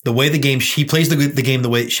 the way he plays the game the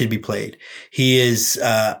way it should be played. He has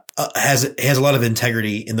a lot of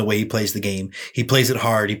integrity in the way he plays the game. He plays it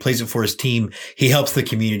hard. He plays it for his team. He helps the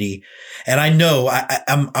community. And I know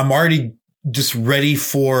I'm already just ready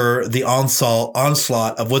for the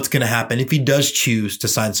onslaught of what's going to happen if he does choose to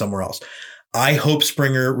sign somewhere else. I hope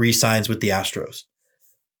Springer re-signs with the Astros.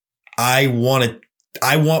 I want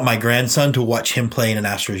my grandson to watch him play in an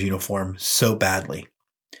Astros uniform so badly.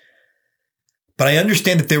 But I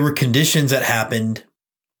understand that there were conditions that happened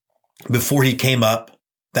before he came up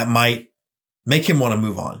that might make him want to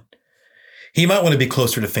move on. He might want to be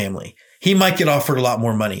closer to family. He might get offered a lot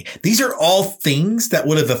more money. These are all things that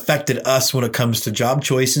would have affected us when it comes to job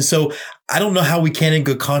choice. And so I don't know how we can in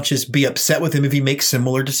good conscience be upset with him if he makes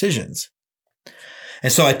similar decisions.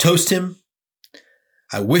 And so I toast him.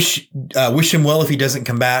 I wish him well if he doesn't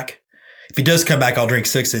come back. If he does come back, I'll drink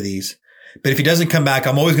 6 of these. But if he doesn't come back,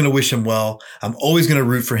 I'm always going to wish him well. I'm always going to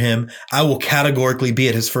root for him. I will categorically be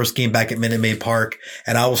at his first game back at Minute Maid Park,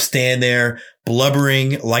 and I will stand there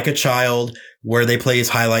blubbering like a child where they play his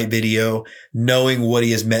highlight video, knowing what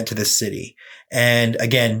he has meant to this city. And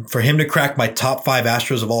again, for him to crack my top 5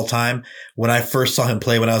 Astros of all time, when I first saw him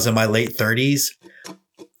play when I was in my late 30s,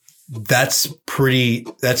 that's pretty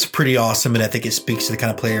awesome. And I think it speaks to the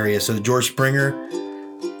kind of player he is. So George Springer,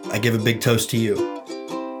 I give a big toast to you.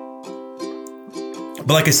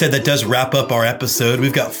 But like I said, that does wrap up our episode.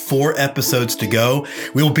 We've got 4 episodes to go.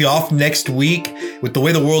 We will be off next week with the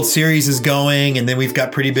way the World Series is going. And then we've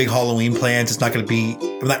got pretty big Halloween plans. I'm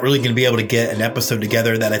not really going to be able to get an episode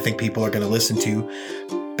together that I think people are going to listen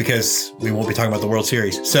to, because we won't be talking about the World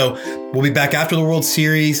Series. So we'll be back after the World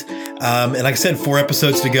Series. And like I said, 4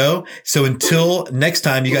 episodes to go. So until next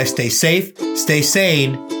time, you guys stay safe, stay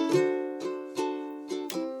sane.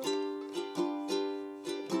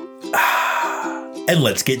 And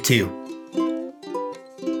let's get to